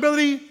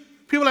accountability,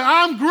 people are like,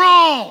 I'm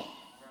grown.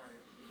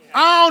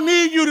 I don't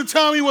need you to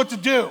tell me what to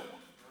do.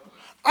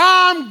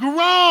 I'm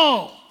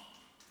grown.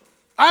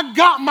 I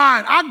got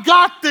mine. I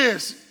got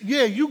this.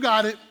 Yeah, you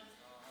got it.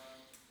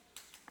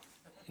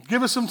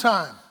 Give us some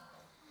time.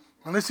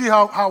 And let's see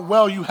how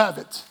well you have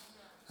it.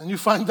 And you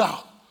find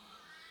out.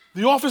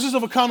 The offices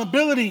of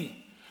accountability,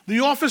 the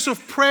office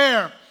of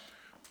prayer.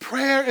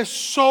 Prayer is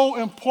so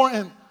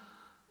important.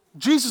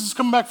 Jesus is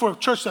coming back for a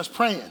church that's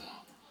praying.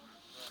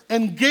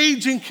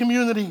 Engaging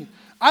community.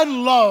 I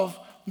love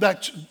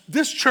that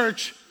this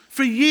church,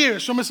 for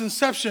years, from its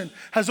inception,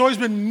 has always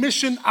been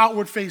mission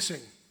outward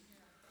facing.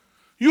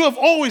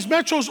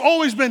 Metro's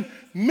always been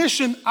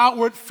mission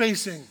outward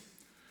facing.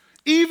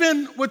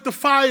 Even with the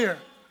fire,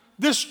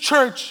 this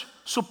church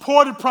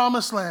supported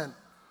Promised Land.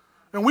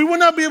 And we would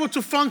not be able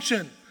to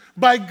function.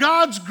 By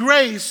God's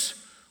grace,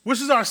 which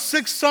is our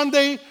 6th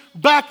Sunday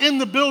back in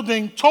the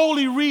building,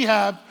 totally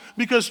rehabbed,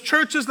 because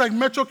churches like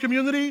Metro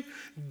Community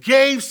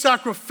gave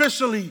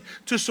sacrificially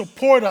to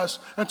support us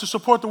and to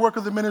support the work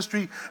of the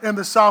ministry in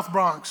the South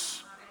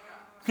Bronx.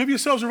 Give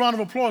yourselves a round of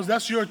applause.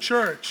 That's your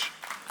church.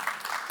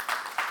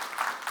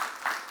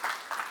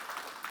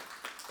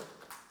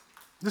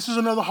 This is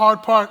another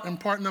hard part in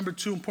point number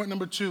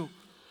two.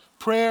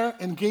 Prayer,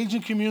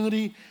 engaging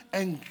community,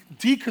 and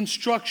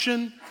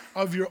deconstruction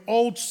of your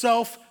old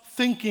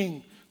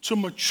self-thinking to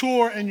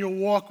mature in your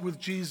walk with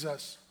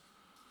Jesus.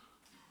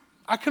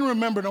 I can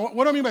remember, now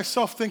what do I mean by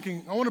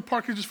self-thinking? I want to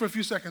park here just for a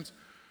few seconds.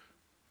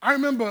 I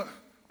remember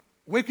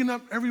waking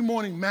up every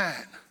morning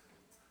mad.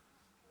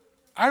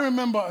 I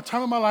remember a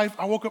time in my life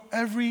I woke up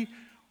every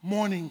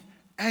morning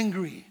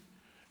angry,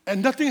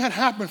 and nothing had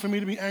happened for me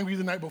to be angry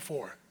the night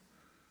before.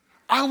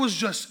 I was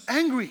just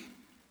angry.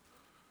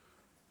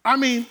 I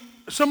mean,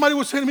 somebody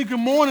would say to me, good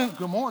morning.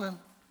 Good morning.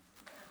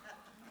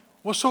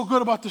 What's so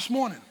good about this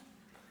morning?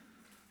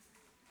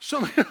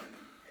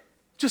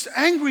 Just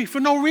angry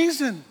for no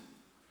reason.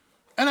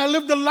 And I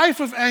lived a life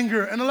of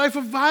anger and a life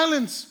of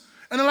violence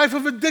and a life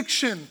of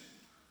addiction.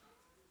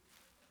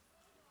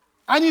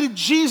 I needed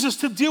Jesus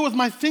to deal with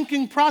my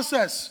thinking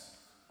process.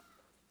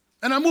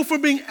 And I moved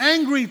from being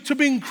angry to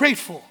being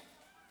grateful.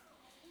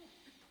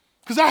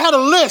 Because I had a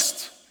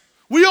list.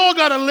 We all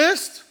got a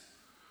list.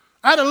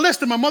 I had a list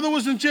that my mother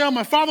was in jail,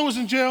 my father was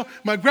in jail,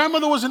 my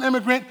grandmother was an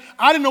immigrant.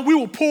 I didn't know, we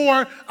were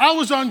poor. I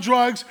was on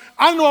drugs.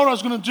 I didn't know what I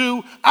was going to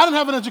do. I didn't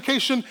have an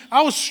education.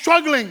 I was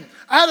struggling.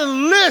 I had a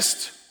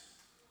list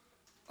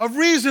of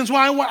reasons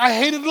why I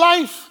hated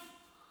life.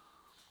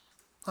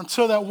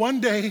 Until that one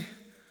day,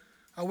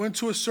 I went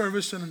to a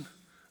service and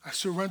I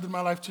surrendered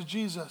my life to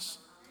Jesus.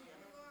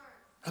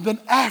 And then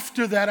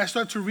after that, I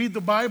started to read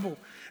the Bible.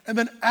 And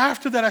then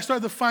after that, I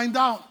started to find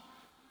out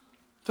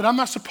that I'm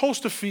not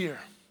supposed to fear.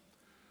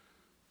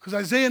 Because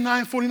Isaiah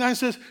 9:49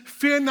 says,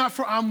 fear not,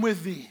 for I'm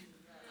with thee.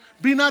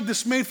 Be not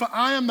dismayed, for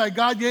I am thy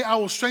God. Yea, I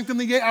will strengthen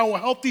thee. Yea, I will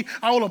help thee.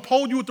 I will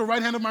uphold you with the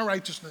right hand of my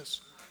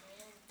righteousness.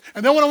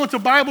 And then when I went to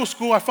Bible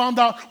school, I found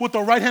out what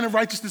the right hand of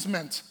righteousness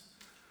meant.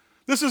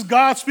 This is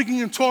God speaking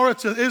in Torah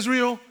to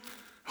Israel.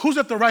 Who's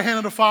at the right hand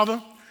of the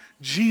Father?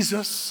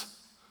 Jesus.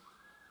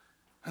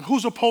 And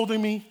who's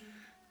upholding me?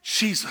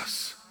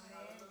 Jesus.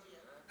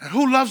 And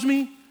who loves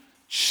me?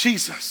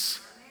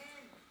 Jesus.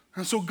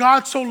 And so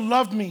God so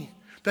loved me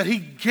that he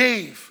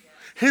gave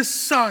his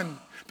son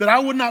that I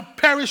would not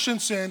perish in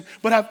sin,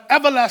 but have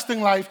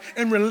everlasting life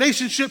in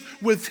relationship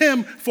with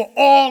him for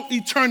all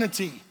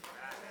eternity.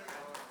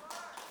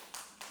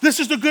 This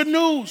is the good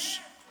news.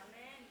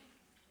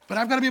 But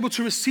I've got to be able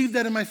to receive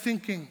that in my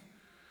thinking.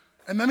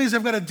 And that means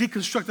I've got to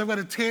deconstruct, I've got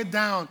to tear it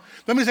down.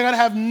 That means I've got to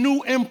have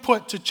new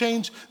input to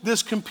change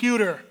this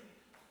computer.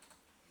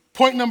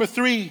 Point number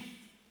 3,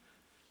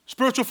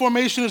 spiritual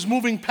formation is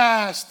moving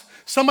past.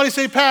 Somebody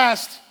say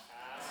past.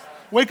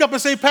 Wake up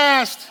and say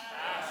past.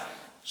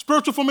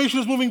 Spiritual formation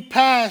is moving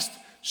past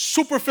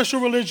superficial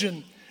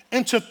religion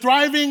into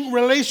thriving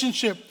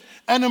relationship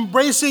and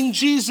embracing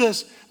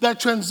Jesus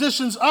that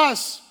transitions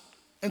us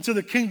into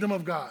the kingdom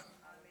of God.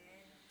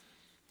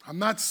 I'm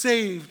not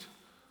saved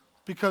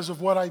because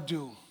of what I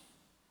do.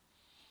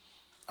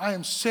 I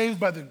am saved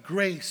by the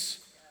grace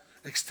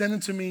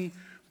extended to me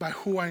by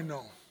who I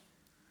know.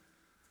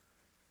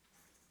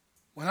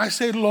 When I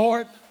say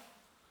Lord,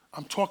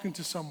 I'm talking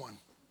to someone.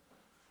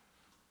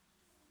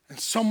 And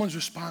someone's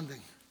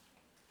responding.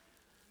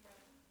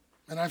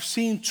 And I've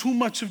seen too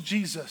much of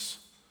Jesus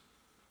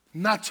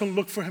not to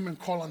look for him and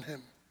call on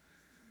him.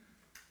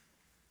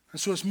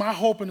 And so it's my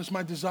hope and it's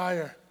my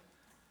desire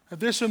that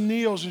there's some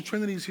Neos and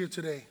Trinities here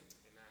today.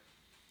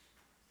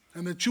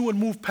 And that you would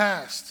move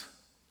past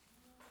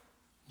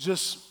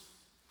just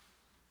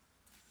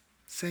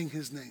saying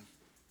his name.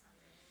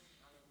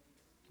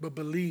 But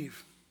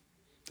believe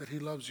that he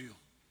loves you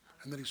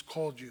and that he's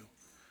called you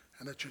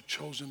and that you're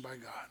chosen by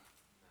God.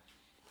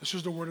 This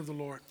is the word of the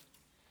Lord.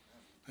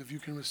 If you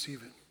can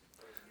receive it,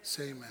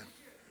 say amen.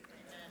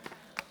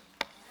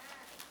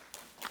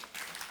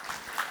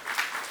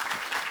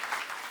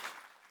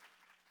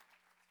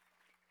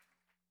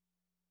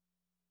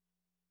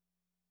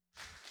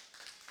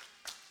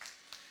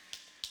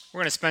 We're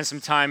going to spend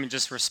some time in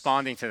just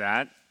responding to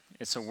that.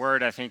 It's a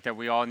word I think that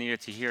we all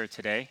needed to hear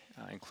today,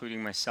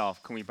 including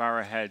myself. Can we bow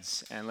our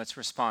heads and let's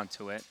respond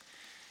to it?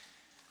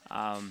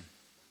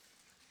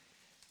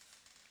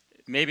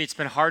 Maybe it's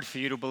been hard for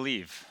you to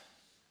believe.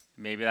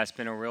 Maybe that's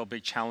been a real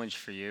big challenge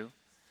for you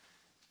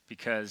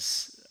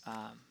because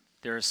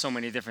there are so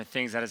many different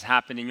things that has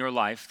happened in your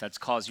life that's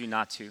caused you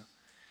not to.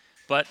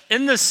 But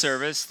in this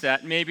service,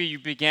 that maybe you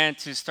began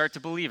to start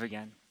to believe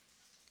again.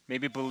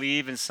 Maybe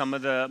believe in some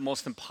of the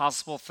most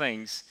impossible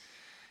things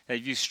that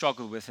you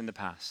struggled with in the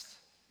past.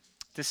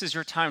 This is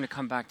your time to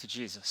come back to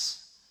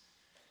Jesus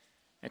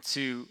and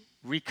to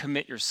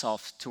recommit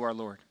yourself to our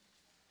Lord.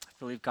 I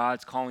believe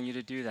God's calling you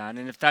to do that.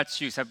 And if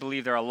that's you, so I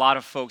believe there are a lot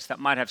of folks that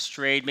might have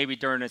strayed. Maybe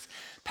during this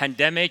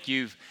pandemic,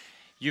 you've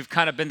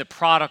kind of been the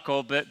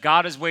prodigal, but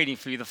God is waiting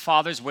for you. The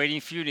Father's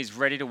waiting for you, and he's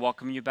ready to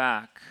welcome you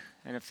back.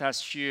 And if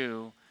that's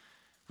you,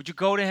 would you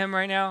go to him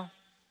right now?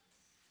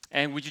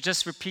 And would you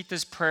just repeat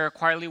this prayer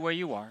quietly where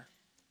you are?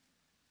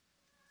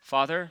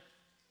 Father,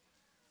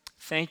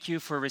 thank you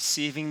for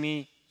receiving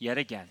me yet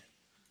again.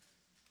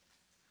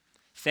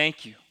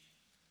 Thank you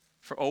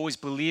for always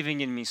believing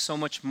in me so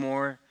much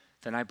more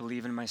than I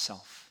believe in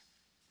myself.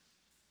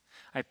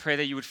 I pray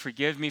that you would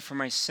forgive me for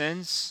my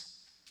sins.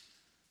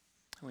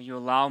 And will you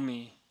allow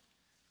me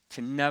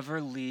to never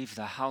leave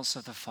the house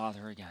of the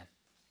Father again?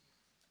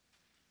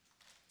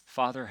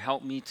 Father,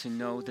 help me to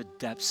know the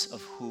depths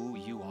of who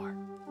you are.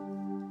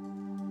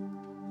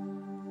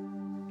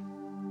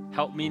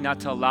 Help me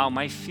not to allow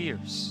my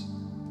fears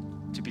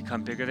to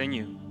become bigger than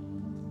you.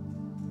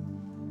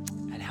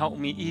 And help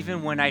me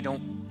even when I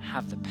don't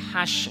have the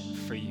passion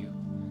for you,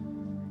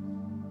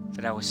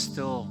 that I will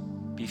still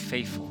be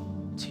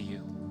faithful to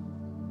you.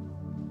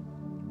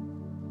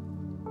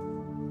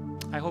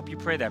 I hope you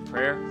pray that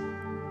prayer.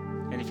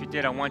 And if you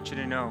did, I want you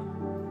to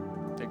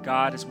know that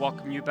God has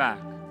welcomed you back.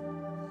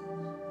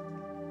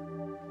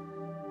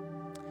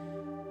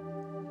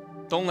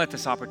 Don't let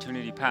this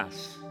opportunity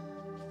pass.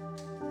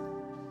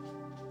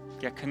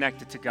 Get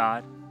connected to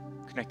God,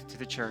 connected to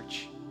the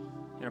church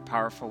in a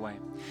powerful way.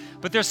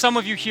 But there's some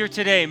of you here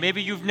today,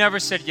 maybe you've never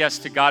said yes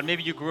to God.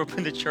 Maybe you grew up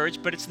in the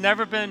church, but it's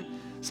never been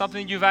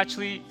something you've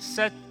actually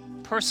said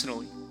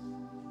personally.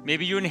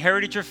 Maybe you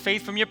inherited your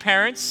faith from your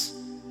parents,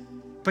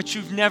 but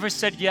you've never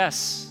said,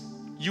 yes,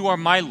 you are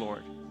my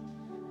Lord.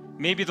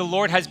 Maybe the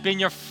Lord has been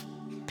your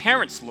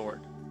parents'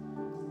 Lord,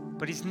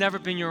 but he's never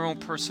been your own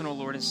personal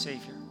Lord and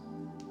Savior.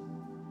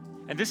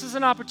 And this is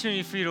an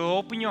opportunity for you to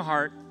open your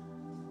heart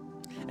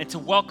and to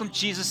welcome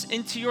Jesus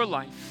into your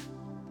life,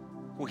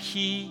 where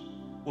he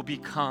will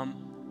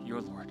become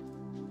your Lord.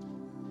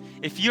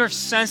 If you're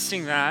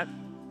sensing that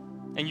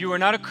and you are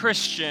not a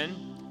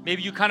Christian,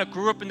 maybe you kind of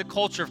grew up in the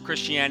culture of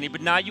Christianity,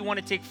 but now you want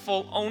to take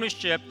full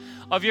ownership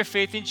of your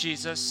faith in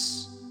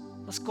Jesus,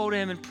 let's go to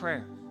him in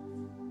prayer.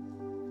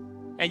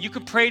 And you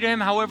can pray to him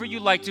however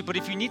you like to, but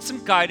if you need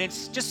some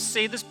guidance, just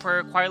say this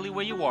prayer quietly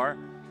where you are.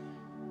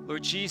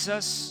 Lord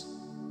Jesus,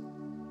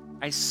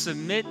 I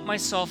submit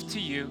myself to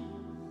you,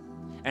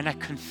 and I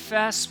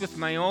confess with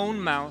my own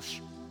mouth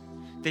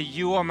that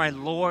you are my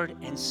Lord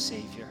and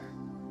Savior.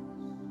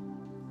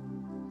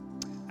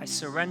 I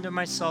surrender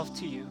myself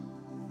to you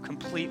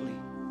completely.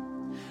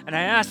 And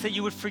I ask that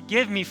you would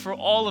forgive me for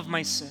all of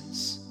my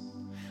sins.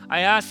 I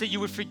ask that you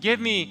would forgive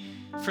me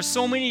for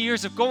so many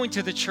years of going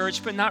to the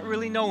church but not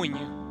really knowing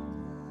you.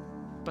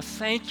 But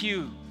thank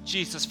you,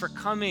 Jesus, for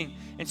coming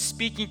and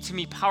speaking to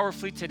me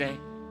powerfully today.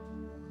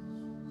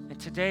 And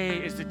today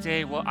is the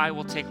day where I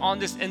will take, on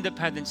this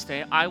Independence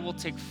Day, I will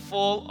take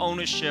full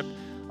ownership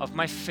of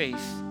my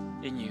faith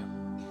in you.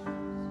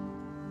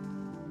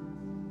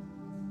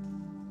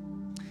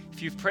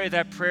 If you've prayed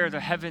that prayer, the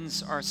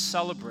heavens are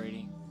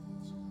celebrating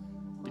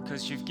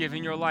because you've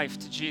given your life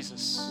to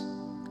Jesus.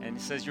 And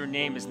it says your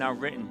name is now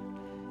written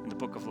in the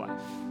book of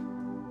life.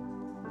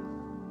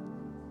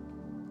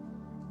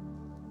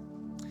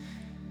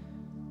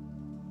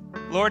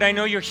 Lord, I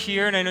know you're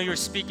here and I know you're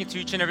speaking to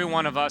each and every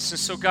one of us. And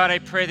so, God, I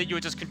pray that you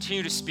would just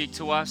continue to speak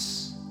to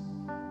us.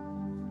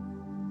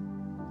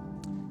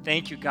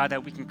 Thank you, God,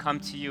 that we can come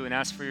to you and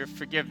ask for your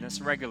forgiveness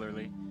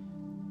regularly.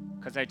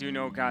 Because I do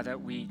know, God,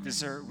 that we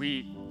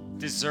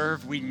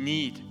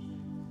need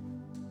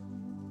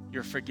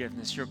your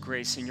forgiveness, your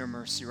grace, and your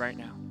mercy right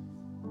now.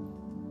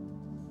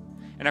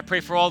 And I pray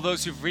for all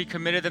those who've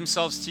recommitted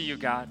themselves to you,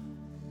 God.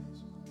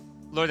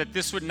 Lord, that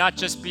this would not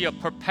just be a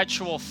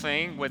perpetual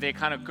thing where they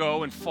kind of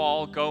go and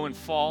fall,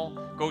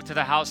 go to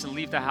the house and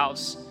leave the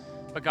house.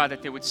 But God,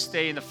 that they would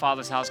stay in the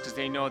Father's house because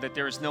they know that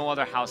there is no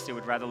other house they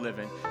would rather live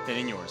in than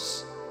in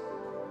yours.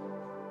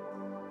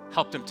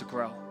 Help them to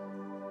grow.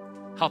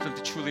 Help them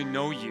to truly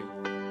know you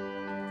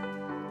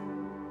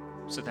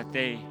so that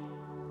they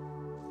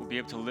will be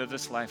able to live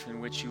this life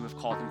in which you have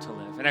called them to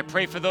live. And I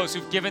pray for those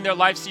who've given their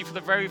lives to you for the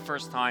very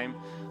first time,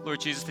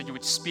 Lord Jesus, that you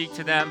would speak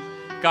to them.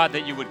 God,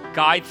 that you would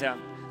guide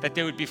them, that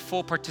they would be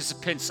full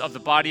participants of the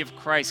body of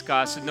Christ,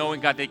 God, so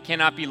knowing, God, they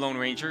cannot be lone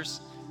rangers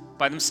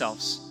by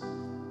themselves.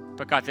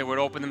 But God, they would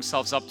open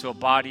themselves up to a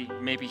body,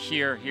 maybe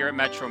here at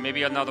Metro,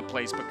 maybe another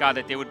place. But God,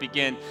 that they would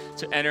begin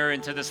to enter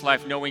into this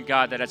life knowing,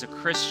 God, that as a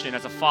Christian,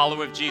 as a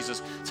follower of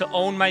Jesus, to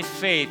own my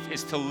faith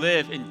is to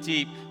live in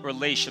deep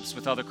relationships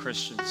with other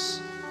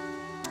Christians.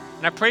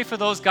 And I pray for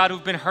those, God,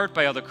 who've been hurt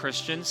by other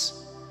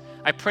Christians.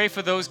 I pray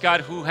for those,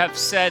 God, who have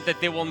said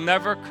that they will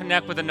never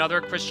connect with another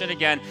Christian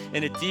again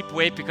in a deep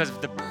way because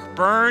of the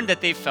burn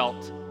that they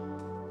felt.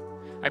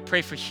 I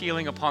pray for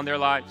healing upon their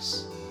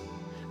lives.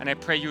 And I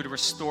pray you would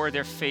restore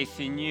their faith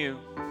in you.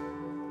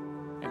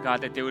 And God,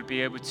 that they would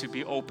be able to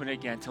be open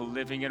again to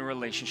living in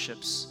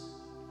relationships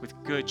with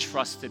good,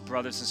 trusted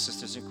brothers and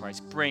sisters in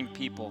Christ. Bring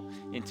people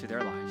into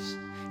their lives.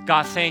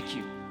 God, thank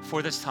you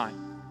for this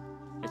time.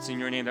 It's in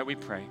your name that we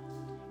pray.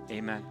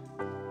 Amen.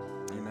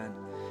 Amen.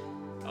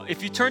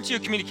 If you turn to your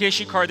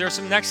communication card, there are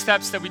some next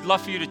steps that we'd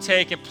love for you to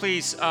take. And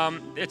please,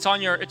 it's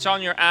on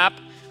your app,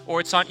 or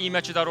it's on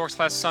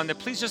emetro.org/Sunday.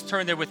 Please just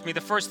turn there with me.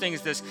 The first thing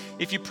is this.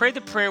 If you prayed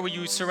the prayer where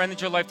you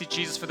surrendered your life to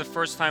Jesus for the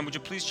first time, would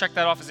you please check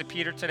that off as a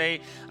Peter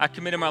today? I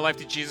committed my life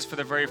to Jesus for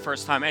the very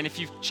first time. And if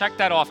you've checked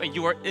that off and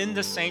you are in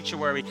the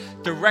sanctuary,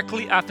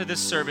 directly after this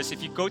service,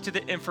 if you go to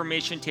the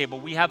information table,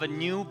 we have a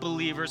new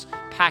believers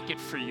packet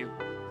for you.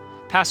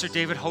 Pastor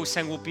David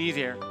Hosang will be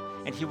there,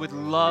 and he would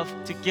love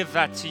to give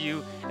that to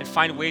you and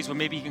find ways where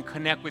maybe he can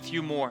connect with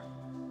you more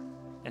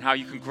and how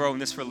you can grow in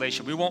this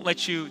relationship. We won't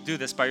let you do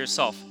this by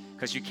yourself,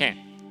 because you can't,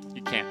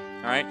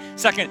 all right?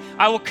 Second,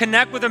 I will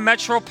connect with a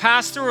Metro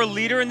pastor or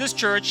leader in this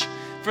church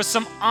for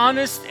some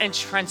honest and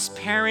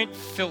transparent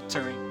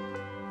filtering.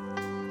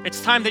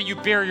 It's time that you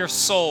bare your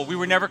soul. We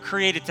were never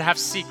created to have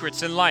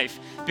secrets in life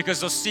because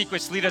those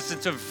secrets lead us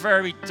into a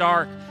very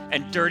dark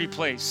and dirty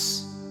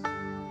place.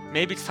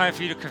 Maybe it's time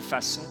for you to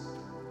confess it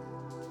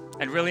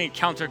and really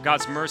encounter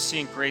God's mercy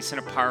and grace in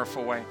a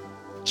powerful way.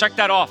 Check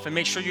that off and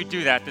make sure you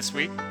do that this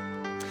week.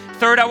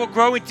 Third, I will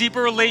grow in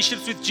deeper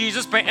relationships with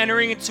Jesus by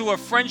entering into a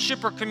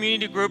friendship or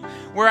community group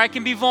where I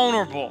can be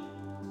vulnerable.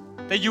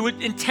 That you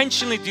would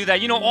intentionally do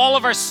that. All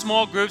of our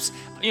small groups,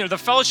 the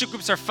fellowship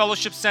groups are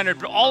fellowship centered,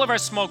 but all of our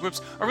small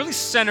groups are really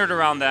centered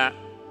around that.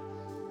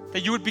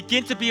 That you would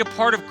begin to be a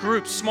part of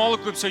groups, smaller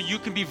groups, so you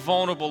can be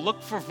vulnerable.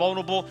 Look for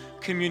vulnerable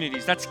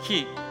communities. That's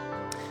key.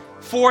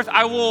 Fourth,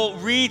 I will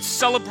read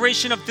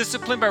Celebration of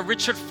Discipline by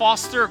Richard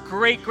Foster, a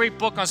great, great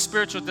book on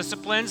spiritual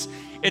disciplines.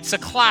 It's a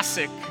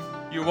classic.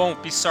 You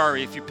won't be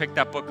sorry if you pick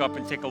that book up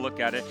and take a look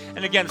at it.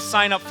 And again,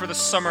 sign up for the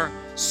summer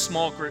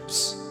small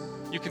groups.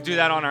 You can do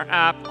that on our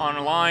app,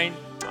 online,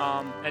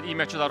 at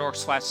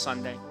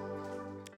emetro.org/Sunday.